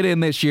doesn't get in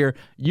this year,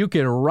 you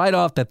can write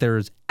off that there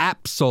is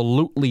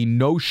absolutely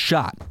no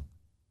shot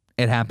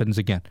it happens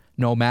again,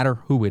 no matter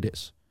who it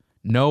is.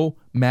 No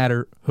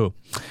matter who.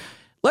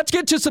 Let's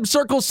get to some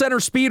Circle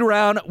Center speed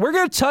round. We're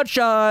going to touch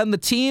on the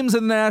teams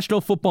in the National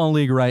Football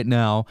League right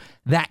now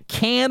that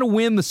can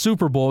win the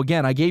Super Bowl.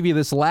 Again, I gave you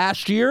this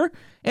last year,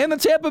 and the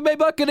Tampa Bay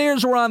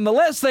Buccaneers were on the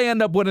list. They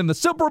end up winning the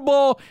Super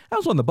Bowl. That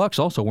was when the Bucs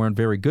also weren't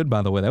very good,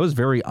 by the way. That was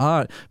very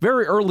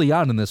early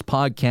on in this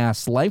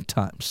podcast's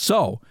lifetime.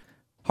 So,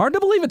 hard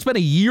to believe it's been a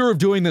year of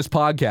doing this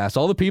podcast.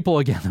 All the people,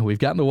 again, that we've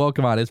gotten to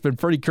welcome on. It's been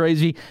pretty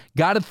crazy.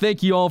 Got to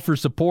thank you all for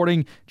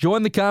supporting.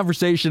 Join the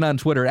conversation on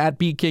Twitter,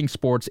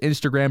 @BKingSports,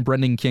 Instagram,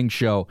 Brendan King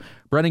Show.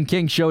 Brendan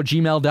King Show,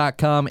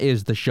 gmail.com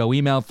is the show.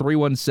 Email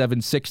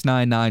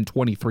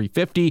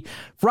 317-699-2350.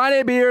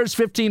 Friday beers,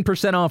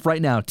 15% off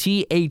right now.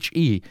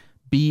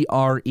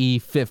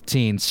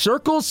 THEBRE15.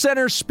 Circle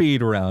Center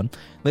speed round.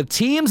 The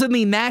teams in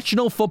the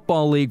National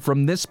Football League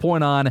from this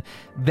point on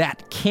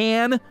that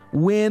can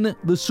win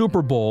the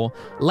Super Bowl.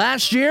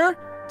 Last year,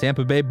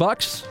 Tampa Bay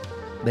Bucs,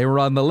 they were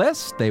on the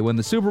list. They win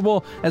the Super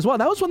Bowl as well.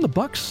 That was when the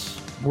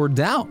Bucs were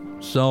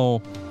down.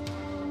 So,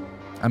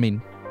 I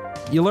mean,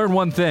 you learn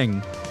one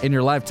thing in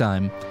your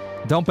lifetime.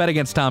 Don't bet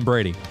against Tom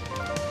Brady.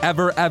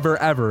 Ever, ever,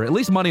 ever. At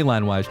least money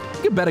line wise.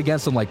 You can bet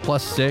against him like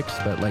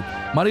 +6, but like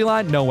money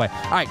line, no way.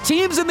 All right,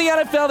 teams in the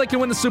NFL that can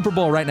win the Super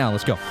Bowl right now.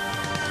 Let's go.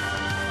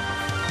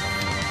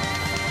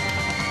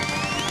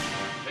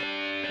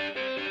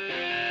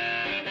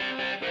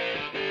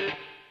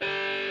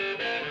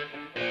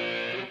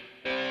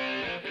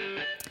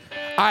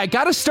 All right,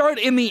 got to start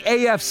in the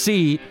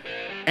AFC,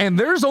 and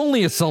there's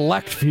only a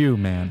select few,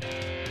 man.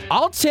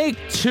 I'll take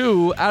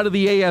 2 out of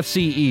the AFC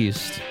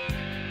East,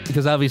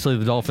 because obviously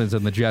the Dolphins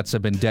and the Jets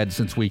have been dead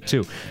since week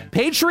 2.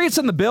 Patriots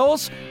and the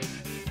Bills,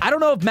 I don't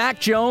know if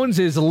Mac Jones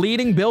is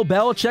leading Bill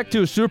Belichick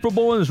to a Super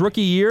Bowl in his rookie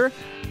year,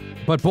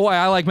 but boy,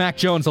 I like Mac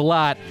Jones a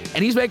lot,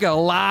 and he's making a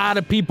lot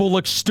of people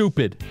look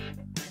stupid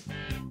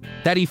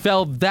that he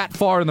fell that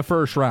far in the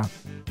first round.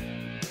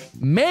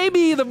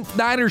 Maybe the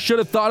Niners should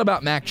have thought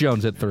about Mac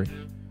Jones at 3.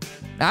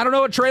 I don't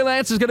know what Trey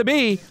Lance is going to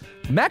be,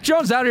 Mac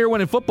Jones out here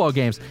winning football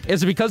games.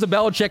 Is it because of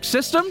Belichick's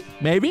system?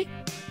 Maybe.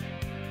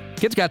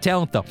 Kid's got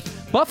talent, though.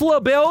 Buffalo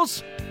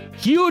Bills,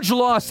 huge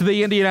loss to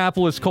the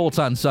Indianapolis Colts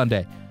on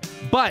Sunday.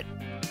 But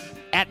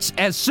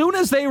as soon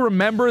as they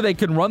remember they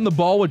can run the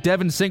ball with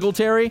Devin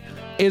Singletary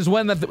is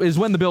when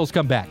the Bills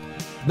come back.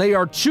 They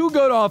are too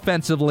good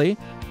offensively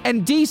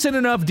and decent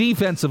enough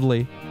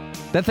defensively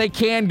that they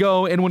can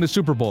go and win a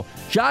Super Bowl.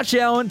 Josh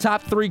Allen,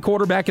 top 3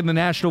 quarterback in the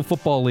National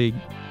Football League.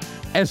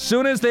 As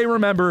soon as they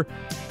remember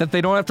that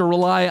they don't have to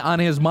rely on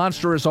his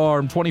monstrous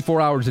arm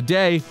 24 hours a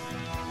day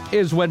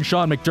is when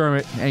Sean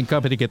McDermott and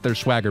company get their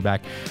swagger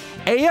back.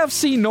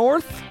 AFC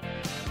North,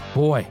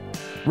 boy.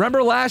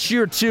 Remember last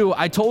year, too,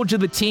 I told you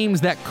the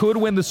teams that could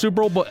win the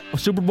Super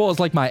Bowl is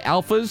like my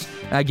alphas.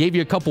 And I gave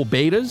you a couple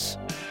betas.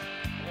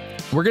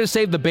 We're going to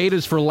save the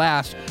betas for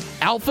last.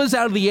 Alphas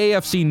out of the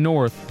AFC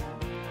North.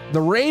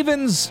 The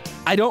Ravens,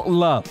 I don't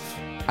love.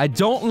 I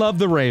don't love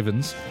the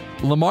Ravens.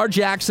 Lamar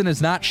Jackson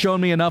has not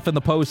shown me enough in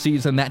the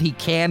postseason that he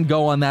can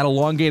go on that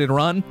elongated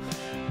run,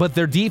 but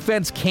their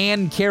defense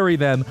can carry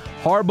them.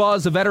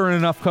 Harbaugh's a veteran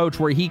enough coach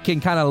where he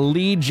can kind of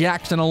lead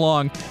Jackson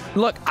along.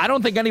 Look, I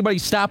don't think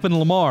anybody's stopping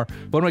Lamar,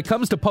 but when it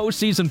comes to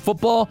postseason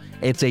football,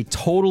 it's a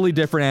totally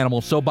different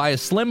animal. So by a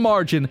slim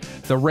margin,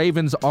 the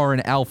Ravens are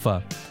an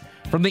alpha.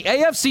 From the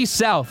AFC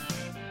South,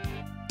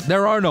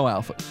 there are no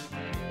alphas.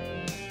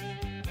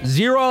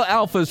 0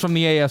 alphas from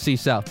the AFC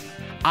South.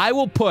 I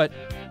will put,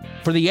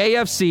 for the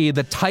AFC,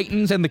 the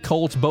Titans and the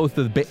Colts both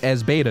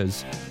as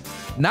betas.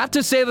 Not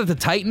to say that the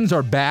Titans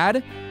are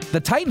bad. The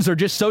Titans are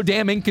just so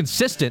damn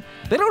inconsistent.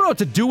 They don't know what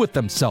to do with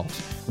themselves.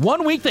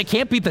 One week they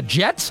can't beat the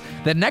Jets.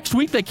 The next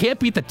week they can't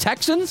beat the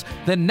Texans.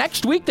 The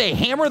next week they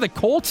hammer the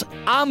Colts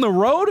on the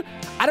road.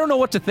 I don't know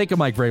what to think of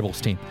Mike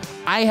Vrabel's team.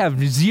 I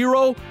have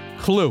 0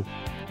 clue.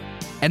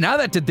 And now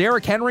that the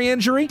Derrick Henry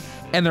injury,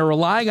 and they're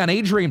relying on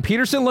Adrian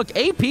Peterson, look,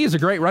 AP is a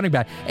great running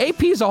back.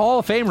 AP is a Hall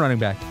of Fame running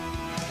back.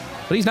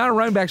 But he's not a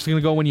running back that's going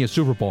to go win you a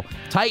Super Bowl.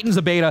 Titans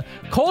a beta.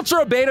 Colts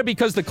are a beta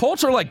because the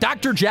Colts are like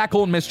Dr.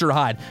 Jekyll and Mr.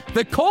 Hyde.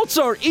 The Colts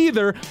are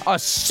either a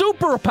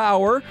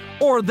superpower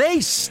or they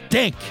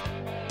stink.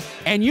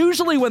 And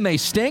usually when they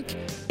stink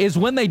is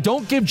when they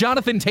don't give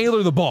Jonathan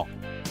Taylor the ball.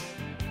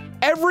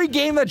 Every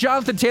game that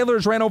Jonathan Taylor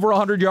has ran over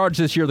 100 yards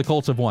this year, the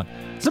Colts have won.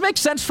 Does it make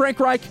sense, Frank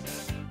Reich?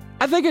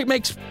 I think it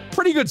makes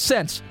pretty good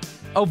sense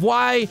of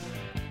why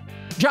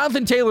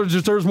Jonathan Taylor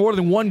deserves more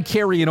than 1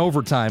 carry in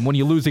overtime when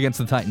you lose against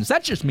the Titans.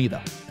 That's just me,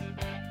 though.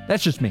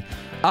 That's just me.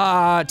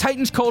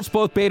 Titans, Colts,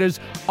 both betas.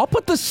 I'll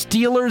put the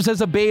Steelers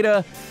as a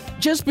beta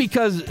just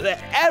because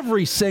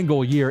every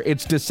single year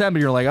it's December.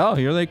 You're like, oh,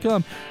 here they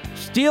come.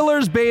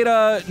 Steelers,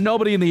 beta.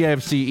 Nobody in the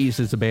AFC East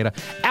is a beta.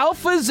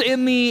 Alphas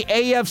in the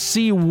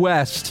AFC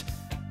West.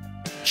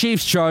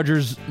 Chiefs,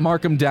 Chargers,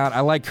 mark them down.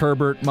 I like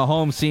Herbert.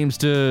 Mahomes seems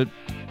to,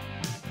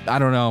 I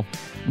don't know.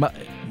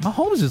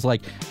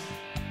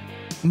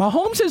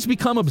 Mahomes has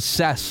become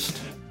obsessed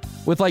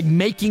with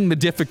making the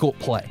difficult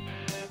play.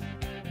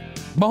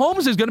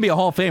 Mahomes is going to be a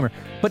Hall of Famer,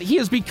 but he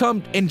has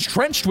become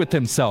entrenched with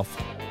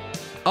himself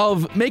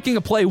of making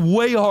a play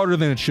way harder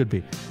than it should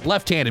be.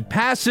 Left-handed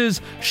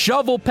passes,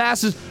 shovel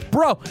passes.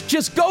 Bro,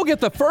 just go get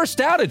the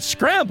first out and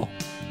scramble.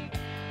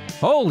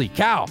 Holy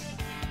cow.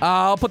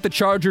 I'll put the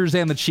Chargers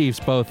and the Chiefs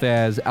both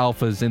as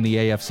alphas in the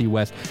AFC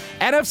West.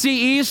 NFC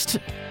East,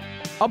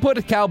 I'll put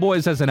the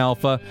Cowboys as an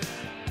alpha.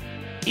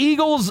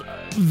 Eagles,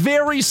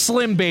 very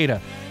slim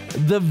beta.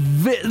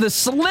 The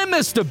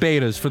slimmest of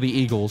betas for the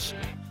Eagles.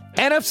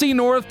 NFC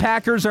North,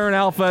 Packers are an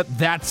alpha.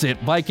 That's it.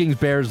 Vikings,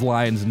 Bears,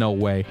 Lions, no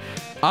way.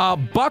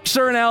 Bucks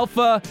are an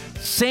alpha.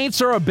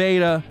 Saints are a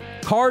beta.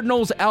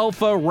 Cardinals,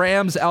 alpha.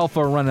 Rams,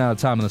 alpha. Running out of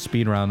time on the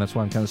speed round. That's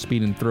why I'm kind of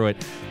speeding through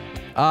it.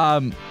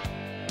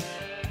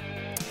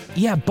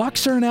 Yeah,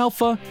 Bucks are an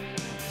alpha.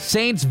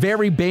 Saints,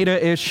 very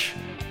beta-ish.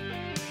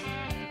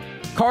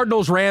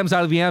 Cardinals, Rams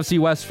out of the NFC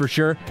West for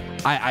sure.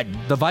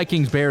 The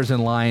Vikings, Bears,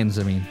 and Lions,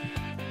 I mean,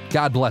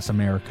 God bless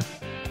America.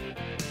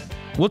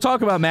 We'll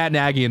talk about Matt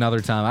Nagy another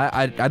time.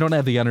 I don't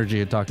have the energy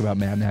to talk about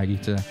Matt Nagy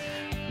today.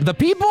 The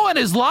people in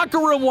his locker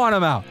room want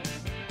him out.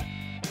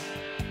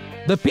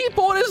 The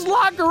people in his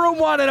locker room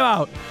want him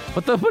out.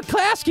 But the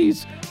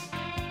McClaskeys,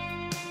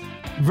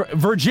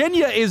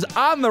 Virginia is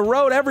on the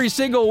road every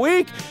single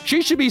week.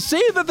 She should be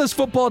seeing that this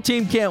football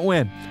team can't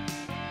win.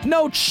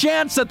 No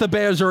chance that the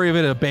Bears are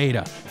even a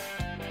beta.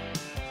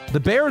 The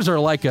Bears are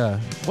like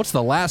what's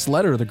the last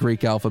letter of the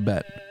Greek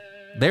alphabet?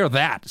 They're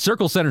that.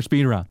 Circle Center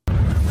Speed Round.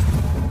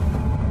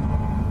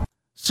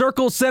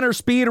 Circle Center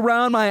Speed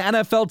Round, my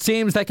NFL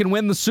teams that can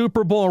win the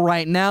Super Bowl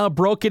right now.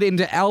 Broke it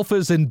into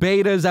alphas and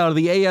betas out of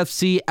the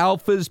AFC.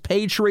 Alphas,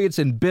 Patriots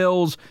and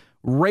Bills.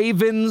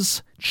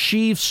 Ravens,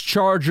 Chiefs,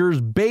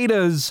 Chargers.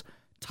 Betas,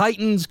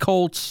 Titans,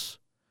 Colts,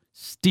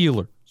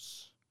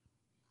 Steelers.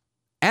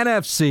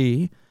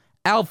 NFC,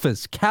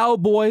 alphas,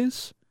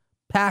 Cowboys,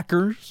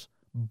 Packers,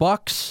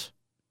 Bucks,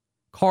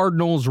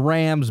 Cardinals,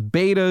 Rams.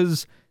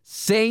 Betas,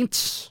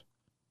 Saints,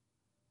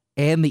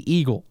 and the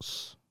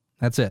Eagles.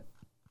 That's it.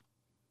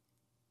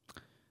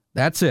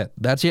 That's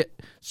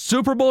it.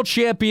 Super Bowl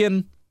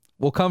champion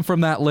will come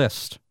from that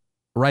list.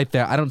 right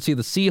there. I don't see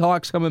the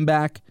Seahawks coming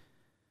back.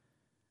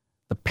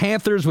 The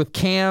Panthers with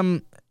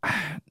Cam,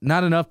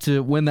 not enough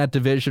to win that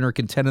division or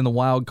contend in the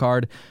wild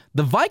card.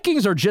 The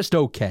Vikings are just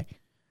okay.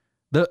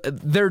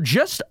 They're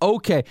just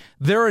okay.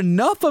 They're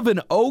enough of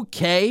an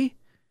okay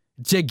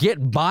to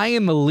get by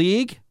in the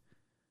league.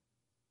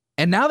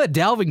 And now that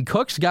Dalvin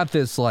Cook's got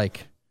this,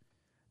 like,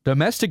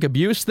 domestic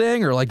abuse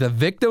thing, or like the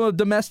victim of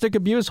domestic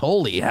abuse,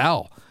 holy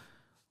hell.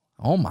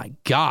 Oh, my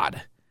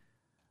God.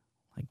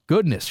 My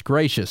goodness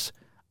gracious.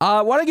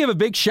 I want to give a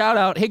big shout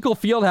out. Hinkle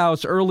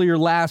Fieldhouse earlier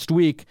last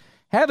week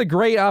had the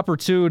great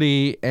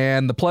opportunity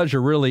and the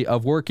pleasure, really,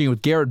 of working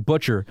with Garrett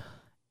Butcher,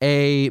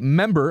 a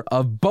member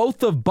of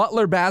both of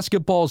Butler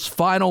basketball's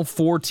Final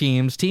Four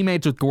teams,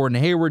 teammates with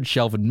Gordon Hayward,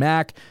 Shelvin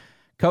Mack,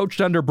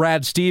 coached under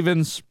Brad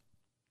Stevens.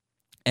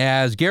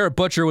 As Garrett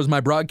Butcher was my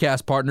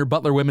broadcast partner,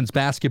 Butler women's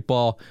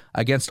basketball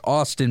against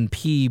Austin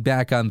P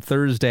back on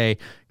Thursday.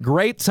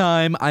 Great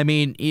time. I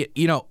mean,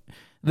 you know,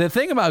 the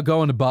thing about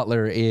going to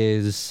Butler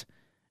is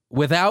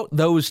without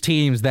those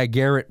teams that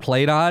Garrett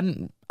played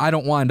on, I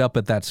don't wind up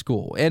at that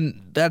school.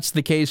 And that's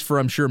the case for,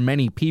 I'm sure,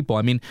 many people.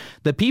 I mean,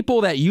 the people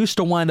that used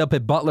to wind up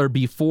at Butler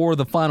before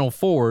the Final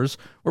Fours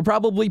were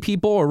probably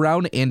people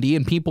around Indy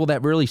and people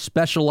that really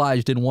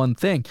specialized in one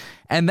thing.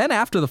 And then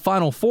after the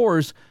Final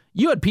Fours,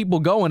 you had people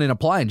going and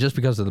applying just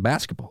because of the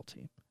basketball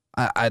team.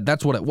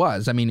 That's what it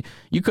was. I mean,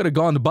 you could have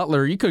gone to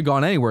Butler. You could have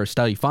gone anywhere to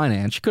study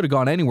finance. You could have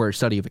gone anywhere to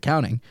study of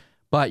accounting.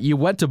 But you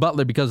went to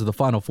Butler because of the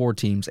Final Four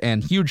teams.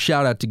 And huge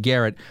shout out to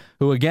Garrett,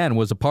 who, again,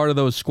 was a part of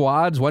those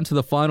squads, went to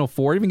the Final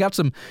Four, even got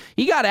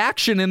he got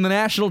action in the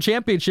national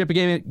championship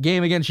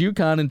game against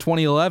UConn in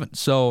 2011.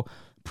 So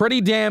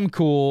pretty damn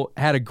cool.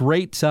 Had a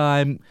great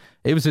time.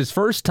 It was his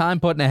first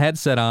time putting a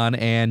headset on,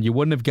 and you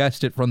wouldn't have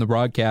guessed it from the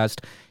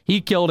broadcast. He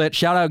killed it.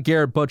 Shout out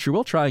Garrett Butcher.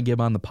 We'll try and get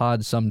him on the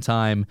pod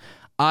sometime.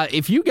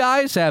 If you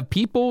guys have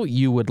people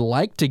you would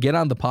like to get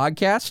on the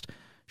podcast,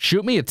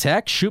 shoot me a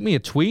text, shoot me a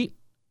tweet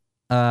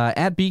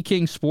at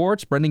BKing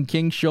Sports, Brendan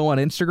King Show on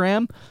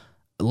Instagram.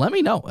 Let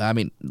me know. I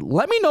mean,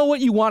 let me know what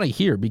you want to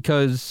hear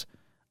because,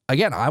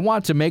 again, I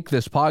want to make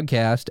this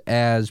podcast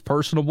as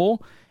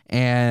personable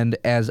and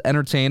as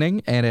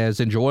entertaining and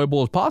as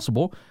enjoyable as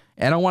possible.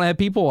 And I want to have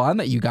people on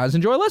that you guys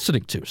enjoy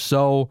listening to.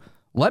 So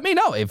let me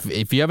know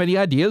if you have any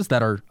ideas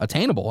that are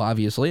attainable,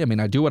 obviously. I mean,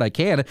 I do what I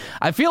can.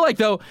 I feel like,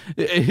 though,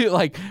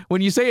 like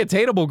when you say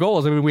attainable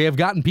goals, I mean, we have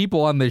gotten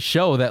people on this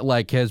show that,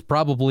 like, has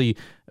probably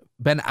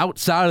been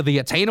outside of the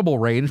attainable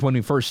range when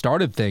we first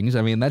started things.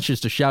 I mean, that's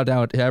just a shout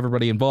out to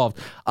everybody involved.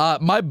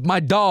 My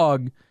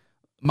dog,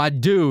 my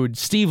dude,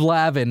 Steve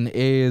Lavin,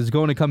 is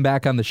going to come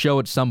back on the show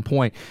at some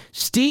point.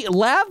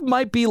 Lav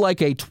might be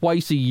like a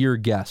twice-a-year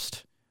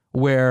guest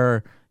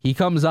where he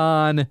comes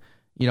on,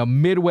 you know,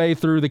 midway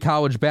through the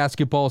college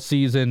basketball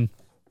season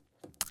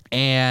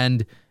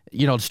and,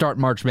 you know, start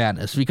March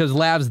Madness because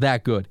Lav's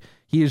that good.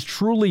 He is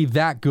truly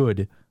that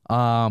good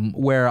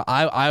where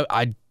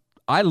I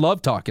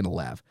love talking to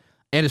Lav.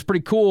 And it's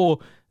pretty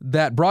cool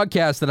that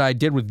broadcast that I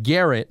did with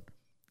Garrett,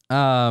 you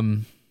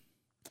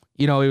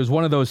know, it was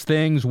one of those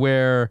things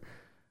where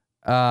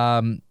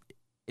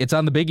it's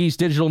on the Big East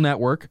Digital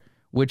Network,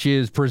 which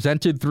is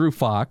presented through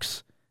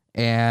Fox,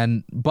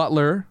 and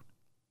Butler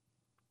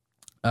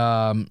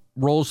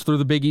rolls through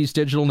the Big East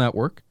Digital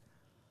Network.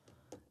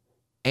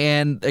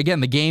 And again,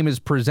 the game is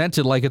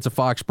presented like it's a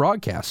Fox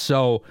broadcast.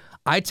 So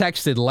I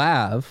texted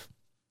Lav.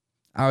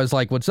 I was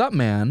like, "What's up,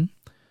 man?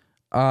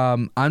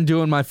 I'm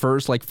doing my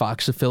first like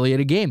Fox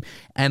affiliated game."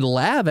 And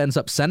Lav ends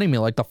up sending me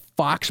like the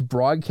Fox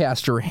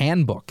broadcaster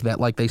handbook that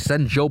like they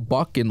send Joe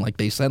Buck and like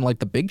they send like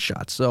the big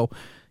shots. So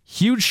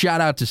huge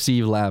shout out to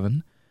Steve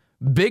Lavin.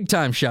 Big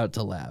time shout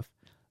to Lav.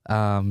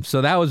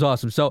 So that was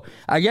awesome. So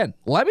again,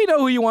 let me know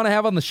who you want to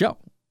have on the show.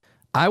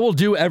 I will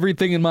do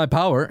everything in my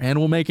power, and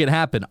we'll make it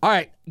happen. All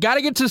right, got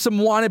to get to some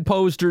wanted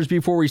posters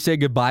before we say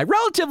goodbye.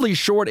 Relatively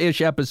short-ish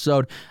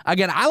episode.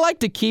 Again, I like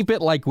to keep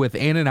it like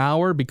within an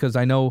hour because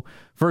I know,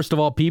 first of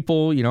all,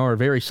 people, you know, are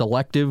very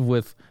selective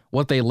with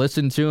what they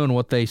listen to and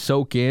what they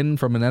soak in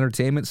from an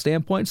entertainment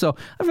standpoint. So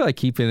I feel like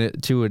keeping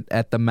it to it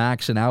at the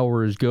max an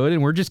hour is good.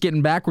 And we're just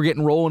getting back. We're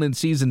getting rolling in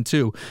season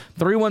 2.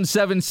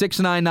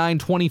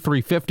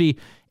 317-699-2350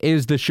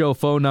 is the show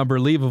phone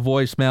number. Leave a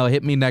voicemail.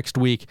 Hit me next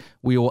week.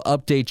 We will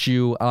update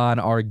you on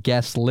our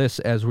guest list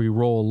as we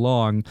roll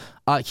along.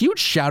 Huge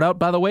shout out,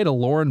 by the way, to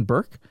Lauren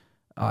Burke,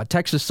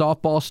 Texas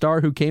softball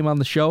star who came on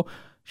the show.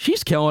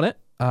 She's killing it.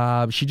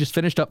 She just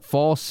finished up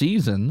fall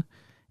season.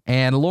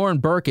 And Lauren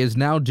Burke is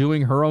now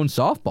doing her own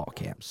softball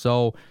camp.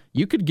 So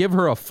you could give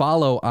her a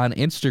follow on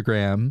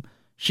Instagram.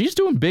 She's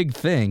doing big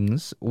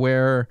things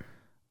where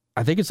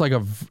I think it's like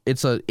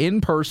it's a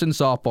in-person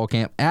softball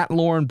camp at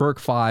Lauren Burke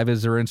 5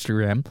 is her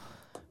Instagram.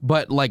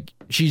 But like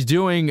she's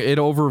doing it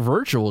over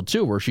virtual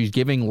too, where she's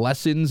giving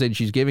lessons and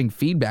she's giving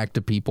feedback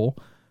to people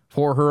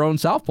for her own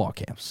softball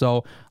camp.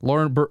 So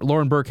Lauren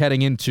Burke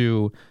heading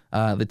into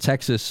the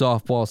Texas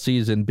softball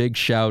season. Big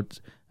shout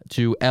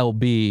to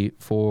LB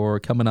for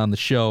coming on the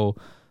show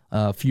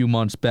a few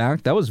months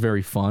back. That was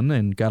very fun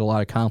and got a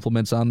lot of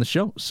compliments on the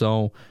show.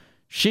 So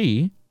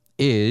she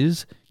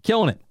is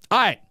killing it. All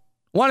right,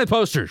 Wanted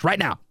posters right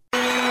now.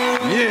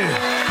 Yeah,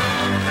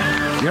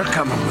 you're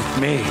coming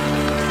with me.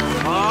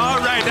 All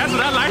right, that's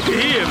what I like to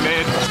hear,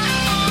 man.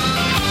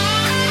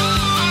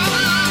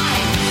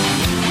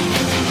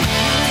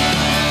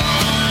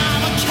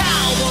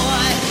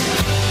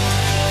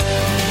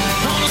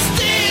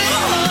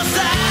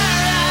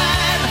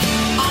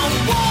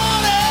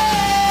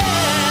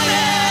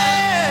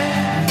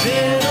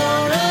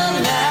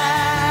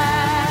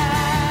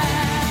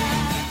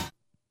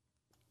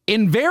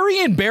 In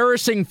very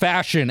embarrassing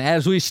fashion,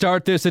 as we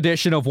start this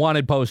edition of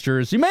Wanted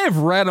Posters, you may have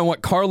read on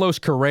what Carlos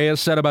Correa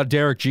said about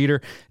Derek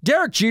Jeter.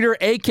 Derek Jeter,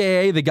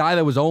 a.k.a. the guy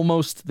that was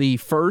almost the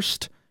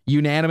first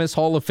unanimous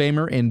Hall of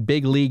Famer in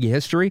big league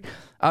history.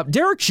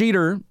 Derek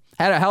Jeter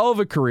had a hell of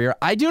a career.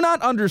 I do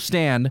not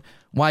understand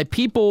why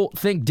people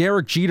think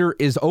Derek Jeter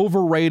is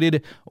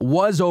overrated,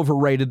 was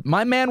overrated.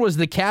 My man was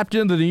the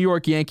captain of the New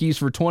York Yankees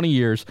for 20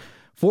 years.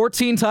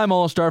 14-time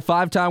All-Star,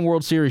 5-time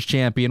World Series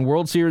champion,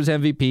 World Series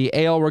MVP,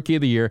 AL Rookie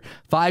of the Year,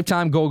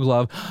 5-time Gold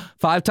Glove,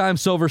 5-time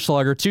Silver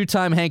Slugger,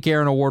 2-time Hank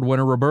Aaron Award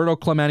winner, Roberto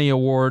Clemente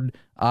Award,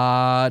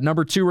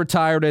 number 2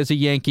 retired as a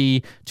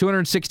Yankee,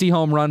 260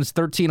 home runs,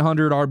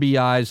 1,300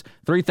 RBIs,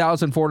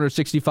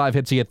 3,465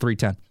 hits. He had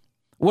 310.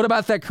 What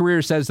about that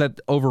career says that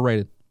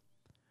overrated?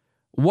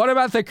 What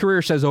about that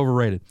career says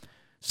overrated?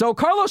 So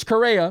Carlos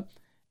Correa,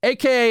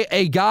 a.k.a.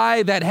 a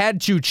guy that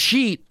had to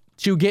cheat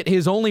to get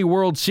his only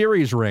World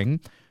Series ring.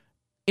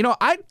 You know,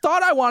 I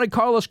thought I wanted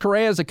Carlos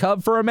Correa as a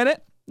Cub for a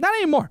minute. Not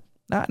anymore.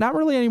 Not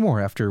really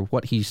anymore after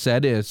what he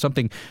said is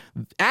something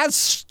as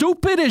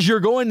stupid as you're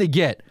going to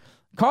get.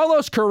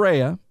 Carlos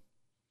Correa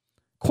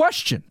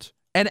questioned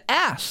and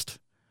asked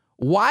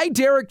why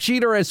Derek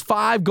Jeter has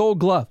 5 Gold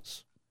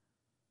Gloves.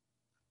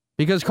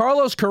 Because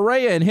Carlos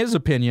Correa, in his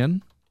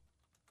opinion,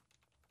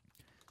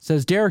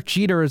 says Derek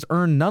Jeter has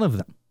earned none of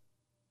them.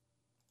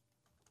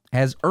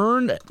 Has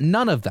earned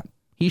none of them.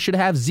 He should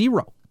have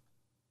 0.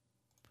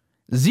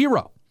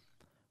 0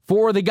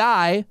 for the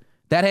guy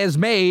that has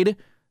made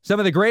some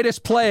of the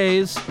greatest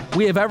plays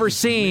we have ever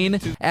seen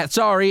at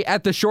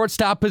the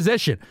shortstop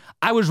position.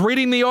 I was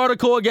reading the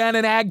article again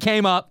and ad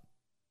came up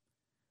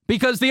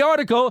because the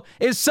article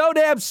is so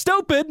damn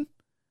stupid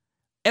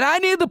and I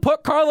need to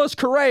put Carlos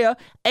Correa,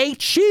 a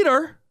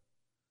cheater,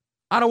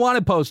 on a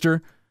wanted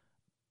poster,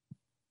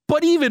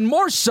 but even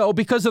more so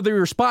because of the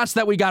response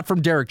that we got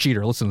from Derek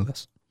Jeter. Listen to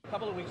this. A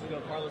couple of weeks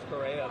ago, Carlos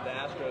Correa of the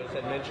Astros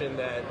had mentioned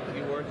that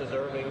you weren't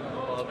deserving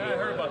of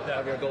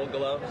your Gold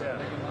Gloves. Yeah.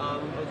 I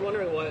was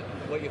wondering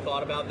what you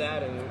thought about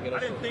that. And I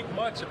didn't think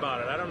much about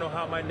it. I don't know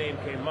how my name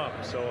came up,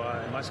 so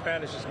my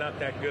Spanish is not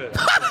that good.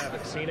 I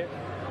haven't seen it.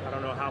 I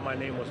don't know how my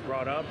name was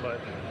brought up,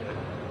 but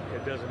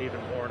it doesn't even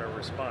warrant a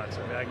response.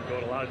 I mean, I can go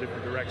in a lot of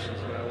different directions,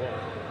 but I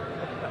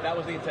won't. That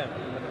was the intent.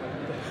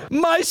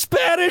 My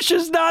Spanish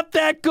is not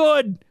that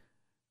good.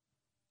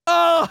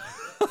 Oh.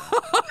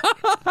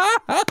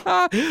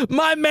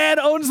 My man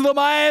owns the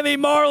Miami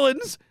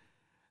Marlins,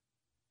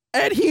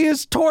 and he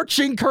is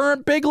torching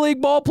current big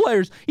league ball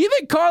players. You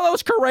think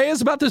Carlos Correa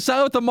is about to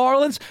sign with the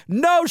Marlins?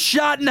 No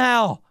shot in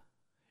hell.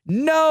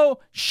 No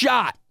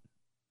shot.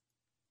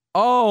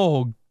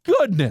 Oh,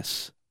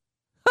 goodness.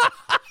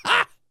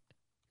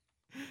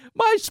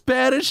 My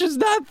Spanish is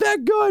not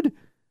that good.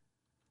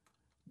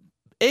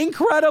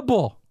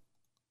 Incredible.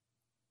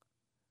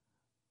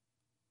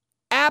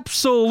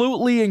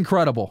 Absolutely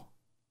incredible.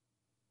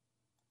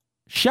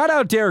 Shout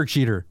out Derek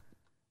Jeter.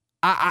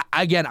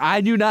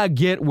 I do not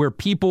get where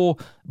people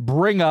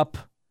bring up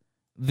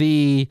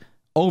the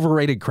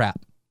overrated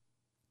crap.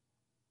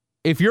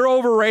 If you're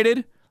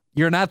overrated,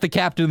 you're not the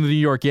captain of the New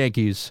York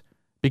Yankees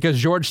because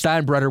George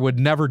Steinbrenner would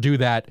never do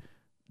that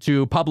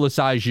to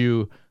publicize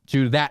you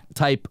to that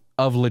type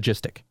of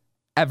logistic.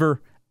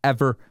 Ever,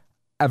 ever,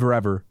 ever,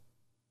 ever.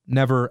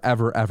 Never,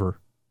 ever,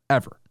 ever,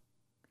 ever.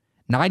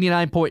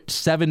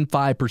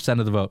 99.75%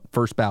 of the vote,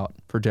 first ballot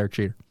for Derek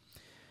Jeter.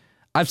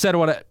 I said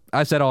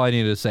all I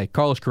needed to say.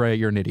 Carlos Correa,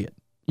 you're an idiot.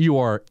 You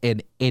are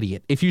an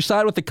idiot. If you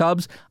side with the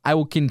Cubs, I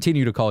will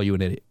continue to call you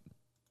an idiot.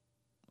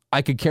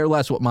 I could care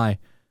less what my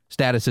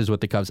status is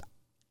with the Cubs.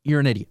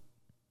 You're an idiot.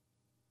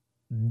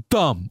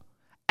 Dumb.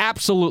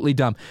 Absolutely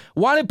dumb.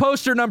 Wanted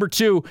poster number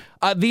 2,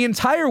 the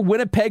entire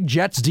Winnipeg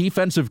Jets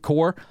defensive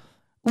core.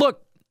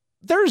 Look,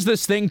 there's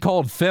this thing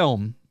called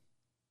film,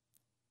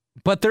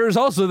 but there's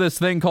also this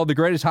thing called the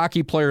greatest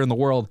hockey player in the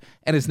world,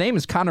 and his name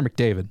is Connor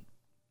McDavid.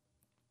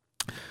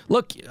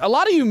 Look, a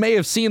lot of you may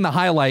have seen the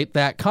highlight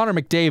that Connor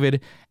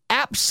McDavid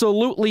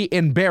absolutely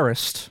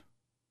embarrassed,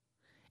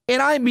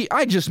 and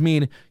I just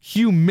mean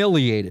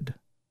humiliated,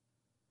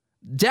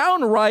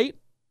 downright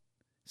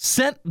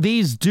sent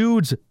these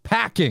dudes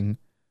packing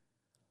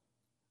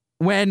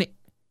when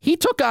he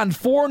took on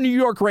 4 New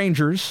York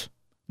Rangers,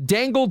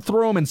 dangled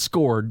through them, and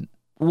scored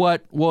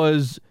what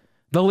was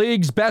the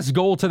league's best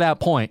goal to that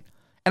point.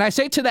 And I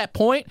say to that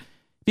point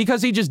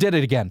because he just did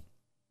it again.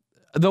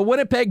 The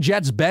Winnipeg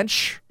Jets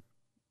bench,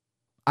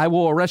 I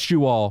will arrest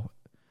you all.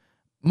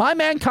 My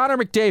man Connor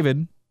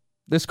McDavid,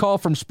 this call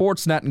from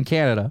Sportsnet in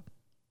Canada.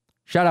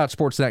 Shout out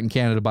Sportsnet in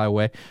Canada, by the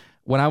way.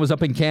 when I was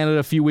up in Canada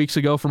a few weeks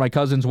ago for my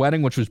cousin's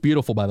wedding, which was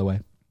beautiful, by the way.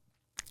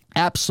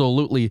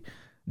 Absolutely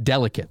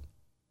delicate.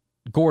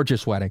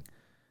 Gorgeous wedding.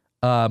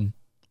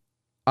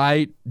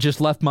 I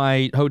just left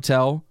my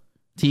hotel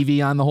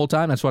TV on the whole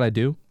time. That's what I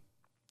do.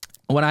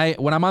 When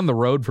I'm on the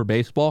road for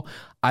baseball,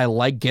 I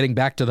like getting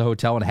back to the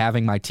hotel and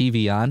having my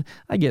TV on.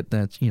 I get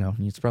that,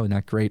 it's probably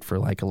not great for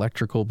like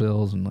electrical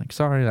bills and like,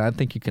 sorry, I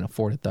think you can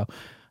afford it though.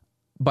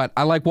 But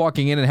I like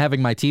walking in and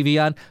having my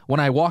TV on. When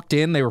I walked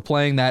in, they were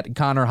playing that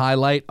Connor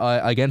highlight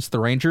against the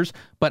Rangers.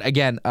 But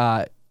again,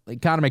 Connor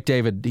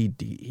McDavid,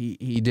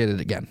 he did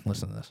it again.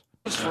 Listen to this.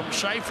 From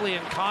Scheifele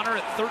and Connor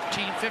at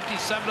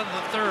 13:57 of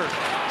the third.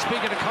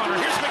 Speaking of Connor,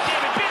 here's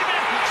McDavid, beat him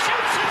in,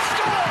 shoots and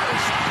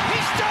scores!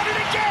 He's done it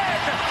again,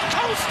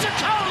 coast to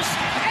coast,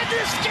 and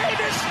this game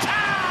is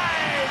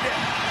tied!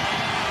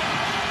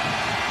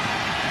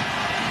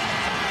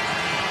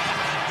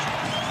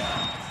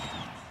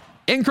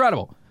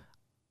 Incredible.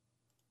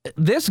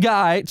 This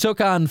guy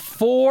took on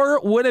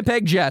 4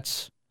 Winnipeg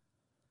Jets,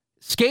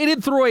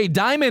 skated through a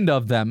diamond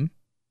of them,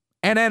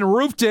 and then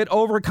roofed it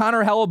over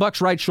Connor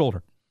Hellebuck's right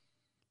shoulder.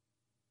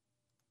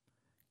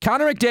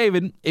 Connor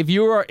McDavid, if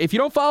you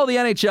don't follow the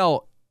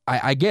NHL,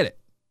 I get it.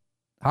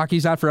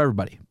 Hockey's not for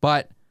everybody.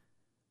 But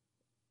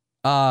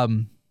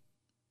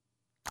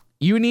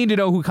you need to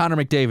know who Connor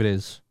McDavid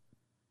is.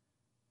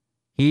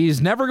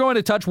 He's never going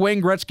to touch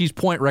Wayne Gretzky's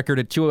point record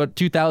at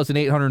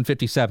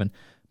 2,857.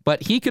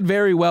 But he could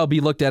very well be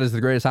looked at as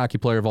the greatest hockey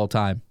player of all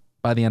time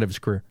by the end of his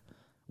career.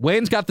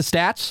 Wayne's got the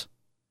stats.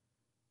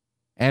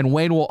 And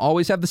Wayne will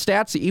always have the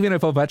stats, even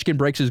if Ovechkin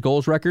breaks his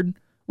goals record,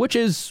 which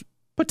is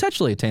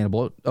potentially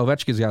attainable.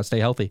 Ovechkin's got to stay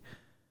healthy.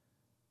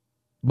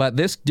 But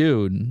this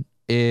dude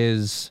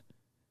is,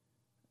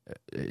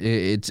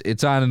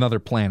 it's on another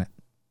planet.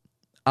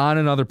 On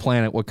another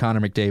planet what Connor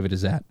McDavid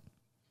is at.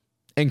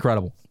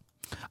 Incredible.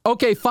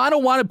 Okay,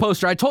 final wanted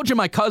poster. I told you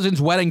my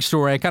cousin's wedding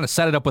story. I kind of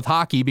set it up with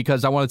hockey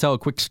because I want to tell a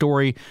quick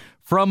story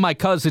from my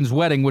cousin's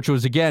wedding, which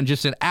was, again,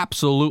 just an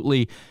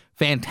absolutely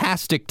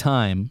fantastic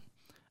time.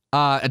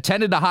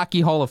 Attended the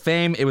Hockey Hall of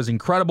Fame. It was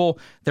incredible.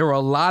 There were a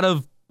lot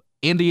of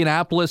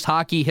Indianapolis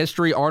hockey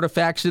history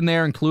artifacts in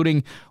there,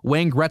 including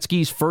Wayne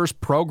Gretzky's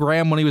first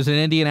program when he was an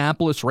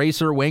Indianapolis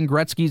racer, Wayne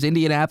Gretzky's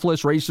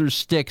Indianapolis Racers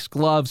sticks,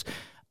 gloves.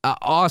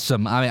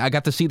 Awesome. I mean, I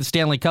got to see the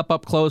Stanley Cup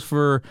up close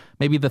for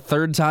maybe the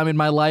 3rd time in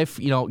my life.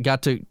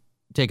 Got to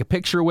take a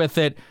picture with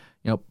it,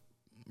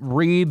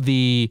 read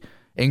the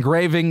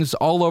engravings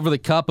all over the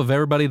cup of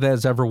everybody that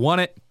has ever won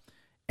it.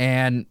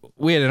 And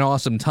we had an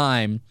awesome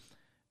time.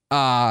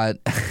 One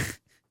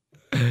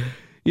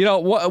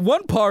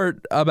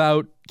part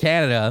about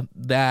Canada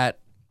that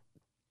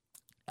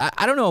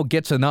I don't know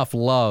gets enough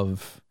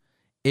love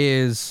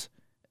is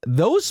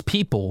those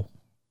people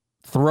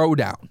throw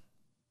down.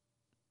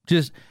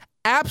 Just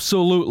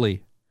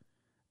absolutely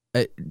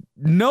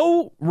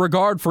no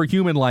regard for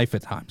human life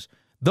at times.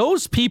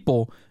 Those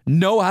people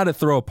know how to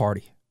throw a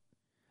party.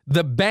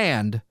 The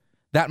band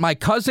that my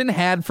cousin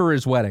had for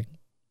his wedding,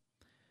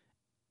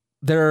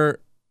 there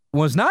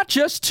was not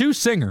just 2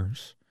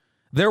 singers.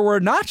 There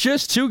were not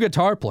just 2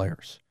 guitar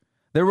players.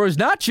 There was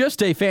not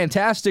just a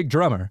fantastic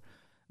drummer.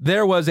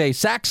 There was a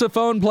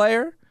saxophone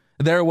player.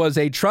 There was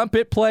a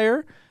trumpet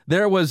player.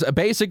 There was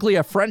basically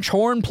a French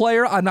horn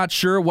player. I'm not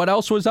sure what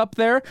else was up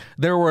there.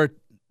 There were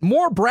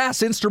more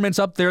brass instruments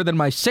up there than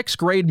my 6th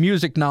grade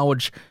music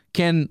knowledge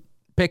can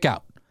pick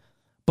out.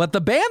 But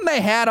the band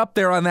they had up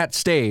there on that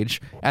stage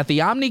at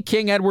the Omni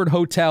King Edward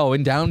Hotel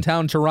in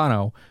downtown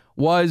Toronto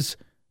was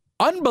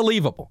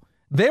unbelievable.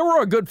 There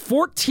were a good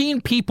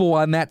 14 people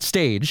on that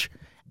stage,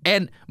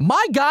 and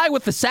my guy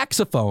with the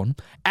saxophone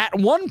at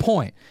one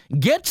point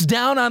gets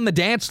down on the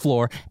dance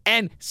floor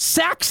and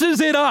saxes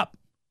it up.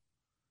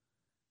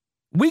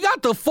 We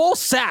got the full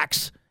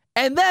sax,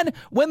 and then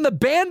when the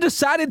band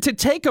decided to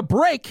take a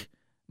break,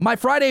 my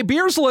Friday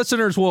Beers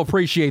listeners will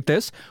appreciate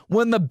this,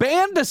 when the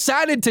band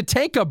decided to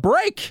take a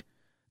break,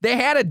 they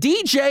had a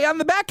DJ on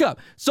the backup.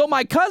 So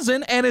my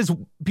cousin and his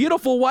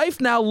beautiful wife,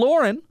 now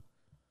Lauren,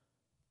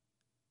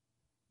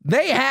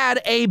 they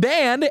had a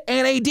band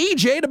and a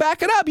DJ to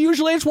back it up.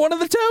 Usually it's one of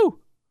the 2.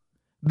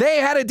 They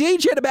had a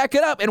DJ to back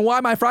it up. And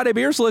why my Friday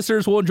Beers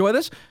listeners will enjoy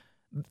this,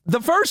 the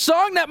first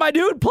song that my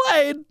dude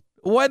played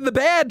when the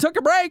band took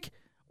a break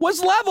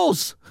was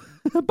Levels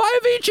by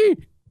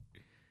Avicii.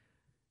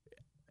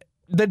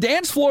 The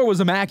dance floor was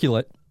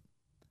immaculate.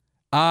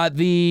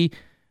 The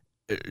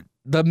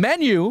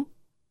menu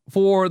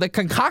for the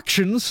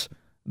concoctions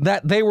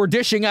that they were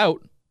dishing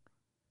out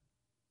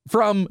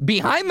from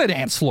behind the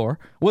dance floor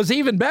was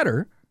even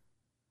better.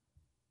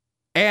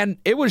 And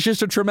it was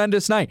just a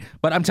tremendous night.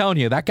 But I'm telling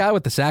you, that guy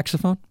with the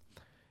saxophone,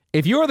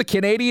 if you're the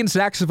Canadian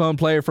saxophone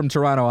player from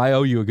Toronto, I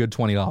owe you a good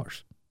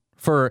 $20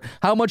 for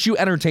how much you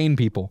entertain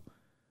people.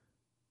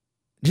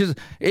 Just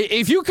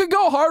if you could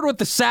go hard with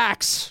the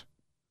sax,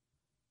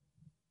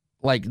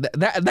 like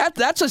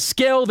that's a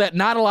skill that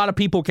not a lot of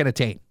people can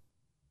attain.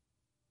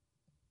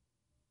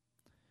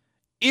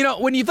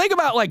 When you think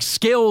about like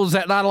skills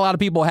that not a lot of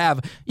people have,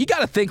 you got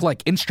to think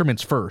like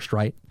instruments first,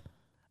 right?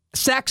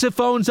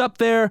 saxophones up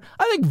there.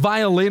 I think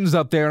violins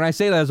up there, and I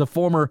say that as a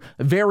former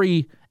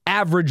very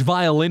average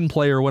violin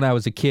player when I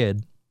was a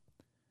kid.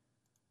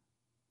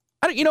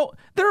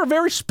 There are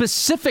very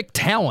specific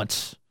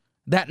talents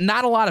that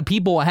not a lot of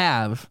people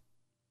have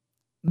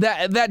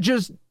that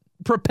just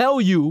propel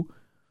you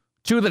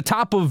to the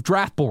top of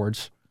draft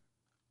boards.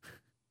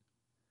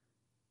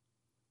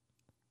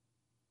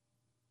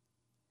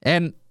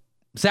 And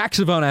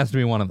saxophone has to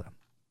be one of them.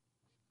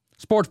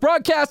 Sports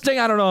broadcasting,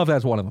 I don't know if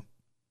that's one of them.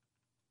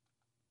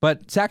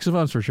 But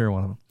saxophone's for sure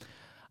one of them.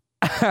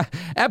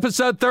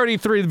 Episode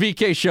 33 of the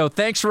BK Show.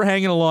 Thanks for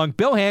hanging along.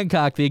 Bill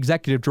Hancock, the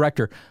executive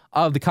director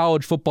of the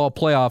College Football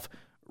Playoff.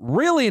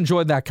 Really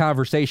enjoyed that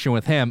conversation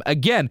with him.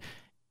 Again,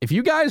 if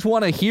you guys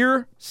want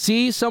to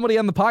see somebody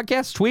on the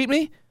podcast, tweet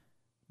me,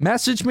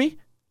 message me,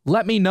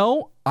 let me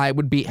know. I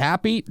would be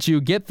happy to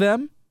get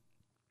them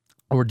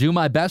or do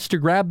my best to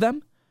grab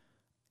them.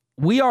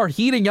 We are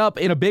heating up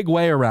in a big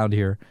way around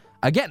here.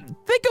 Again,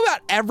 think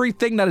about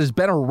everything that has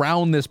been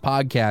around this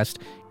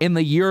podcast in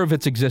the year of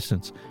its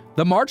existence.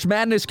 The March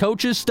Madness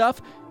coaches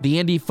stuff, the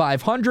Indy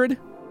 500,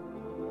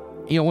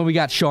 when we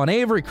got Sean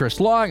Avery, Chris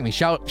Long,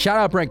 shout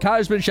out Brent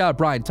Cosman, shout out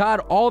Brian Todd,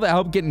 all that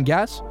help getting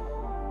guests.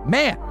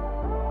 Man,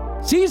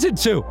 Season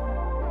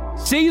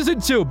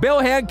 2. Bill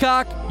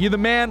Hancock, you the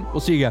man. We'll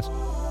see you guys.